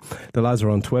 9:15. The lads are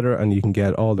on Twitter and you can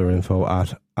get all their info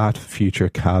at Future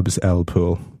Cabs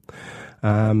Liverpool.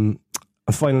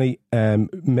 And finally,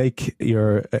 make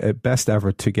your best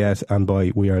effort to get and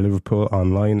buy We Are Liverpool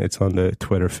online. It's on the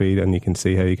Twitter feed and you can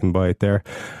see how you can buy it there.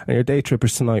 And your day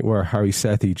trippers tonight were Harry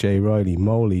Sethi, Jay Riley,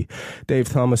 Moley, Dave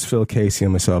Thomas, Phil Casey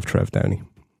and myself, Trev Downey.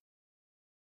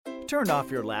 Turn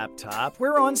off your laptop.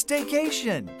 We're on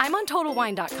staycation. I'm on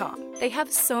TotalWine.com. They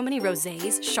have so many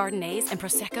rosés, chardonnays, and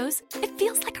Prosecco's. It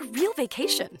feels like a real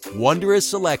vacation. Wondrous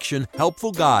selection,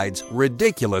 helpful guides,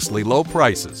 ridiculously low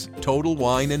prices. Total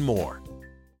Wine and more.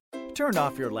 Turn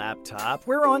off your laptop.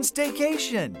 We're on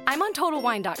staycation. I'm on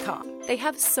TotalWine.com. They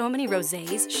have so many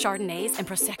rosés, chardonnays, and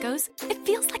Prosecco's. It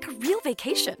feels like a real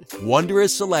vacation.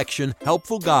 Wondrous selection,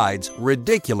 helpful guides,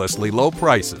 ridiculously low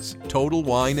prices. Total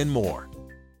Wine and more.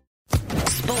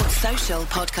 Sports Social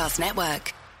Podcast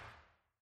Network.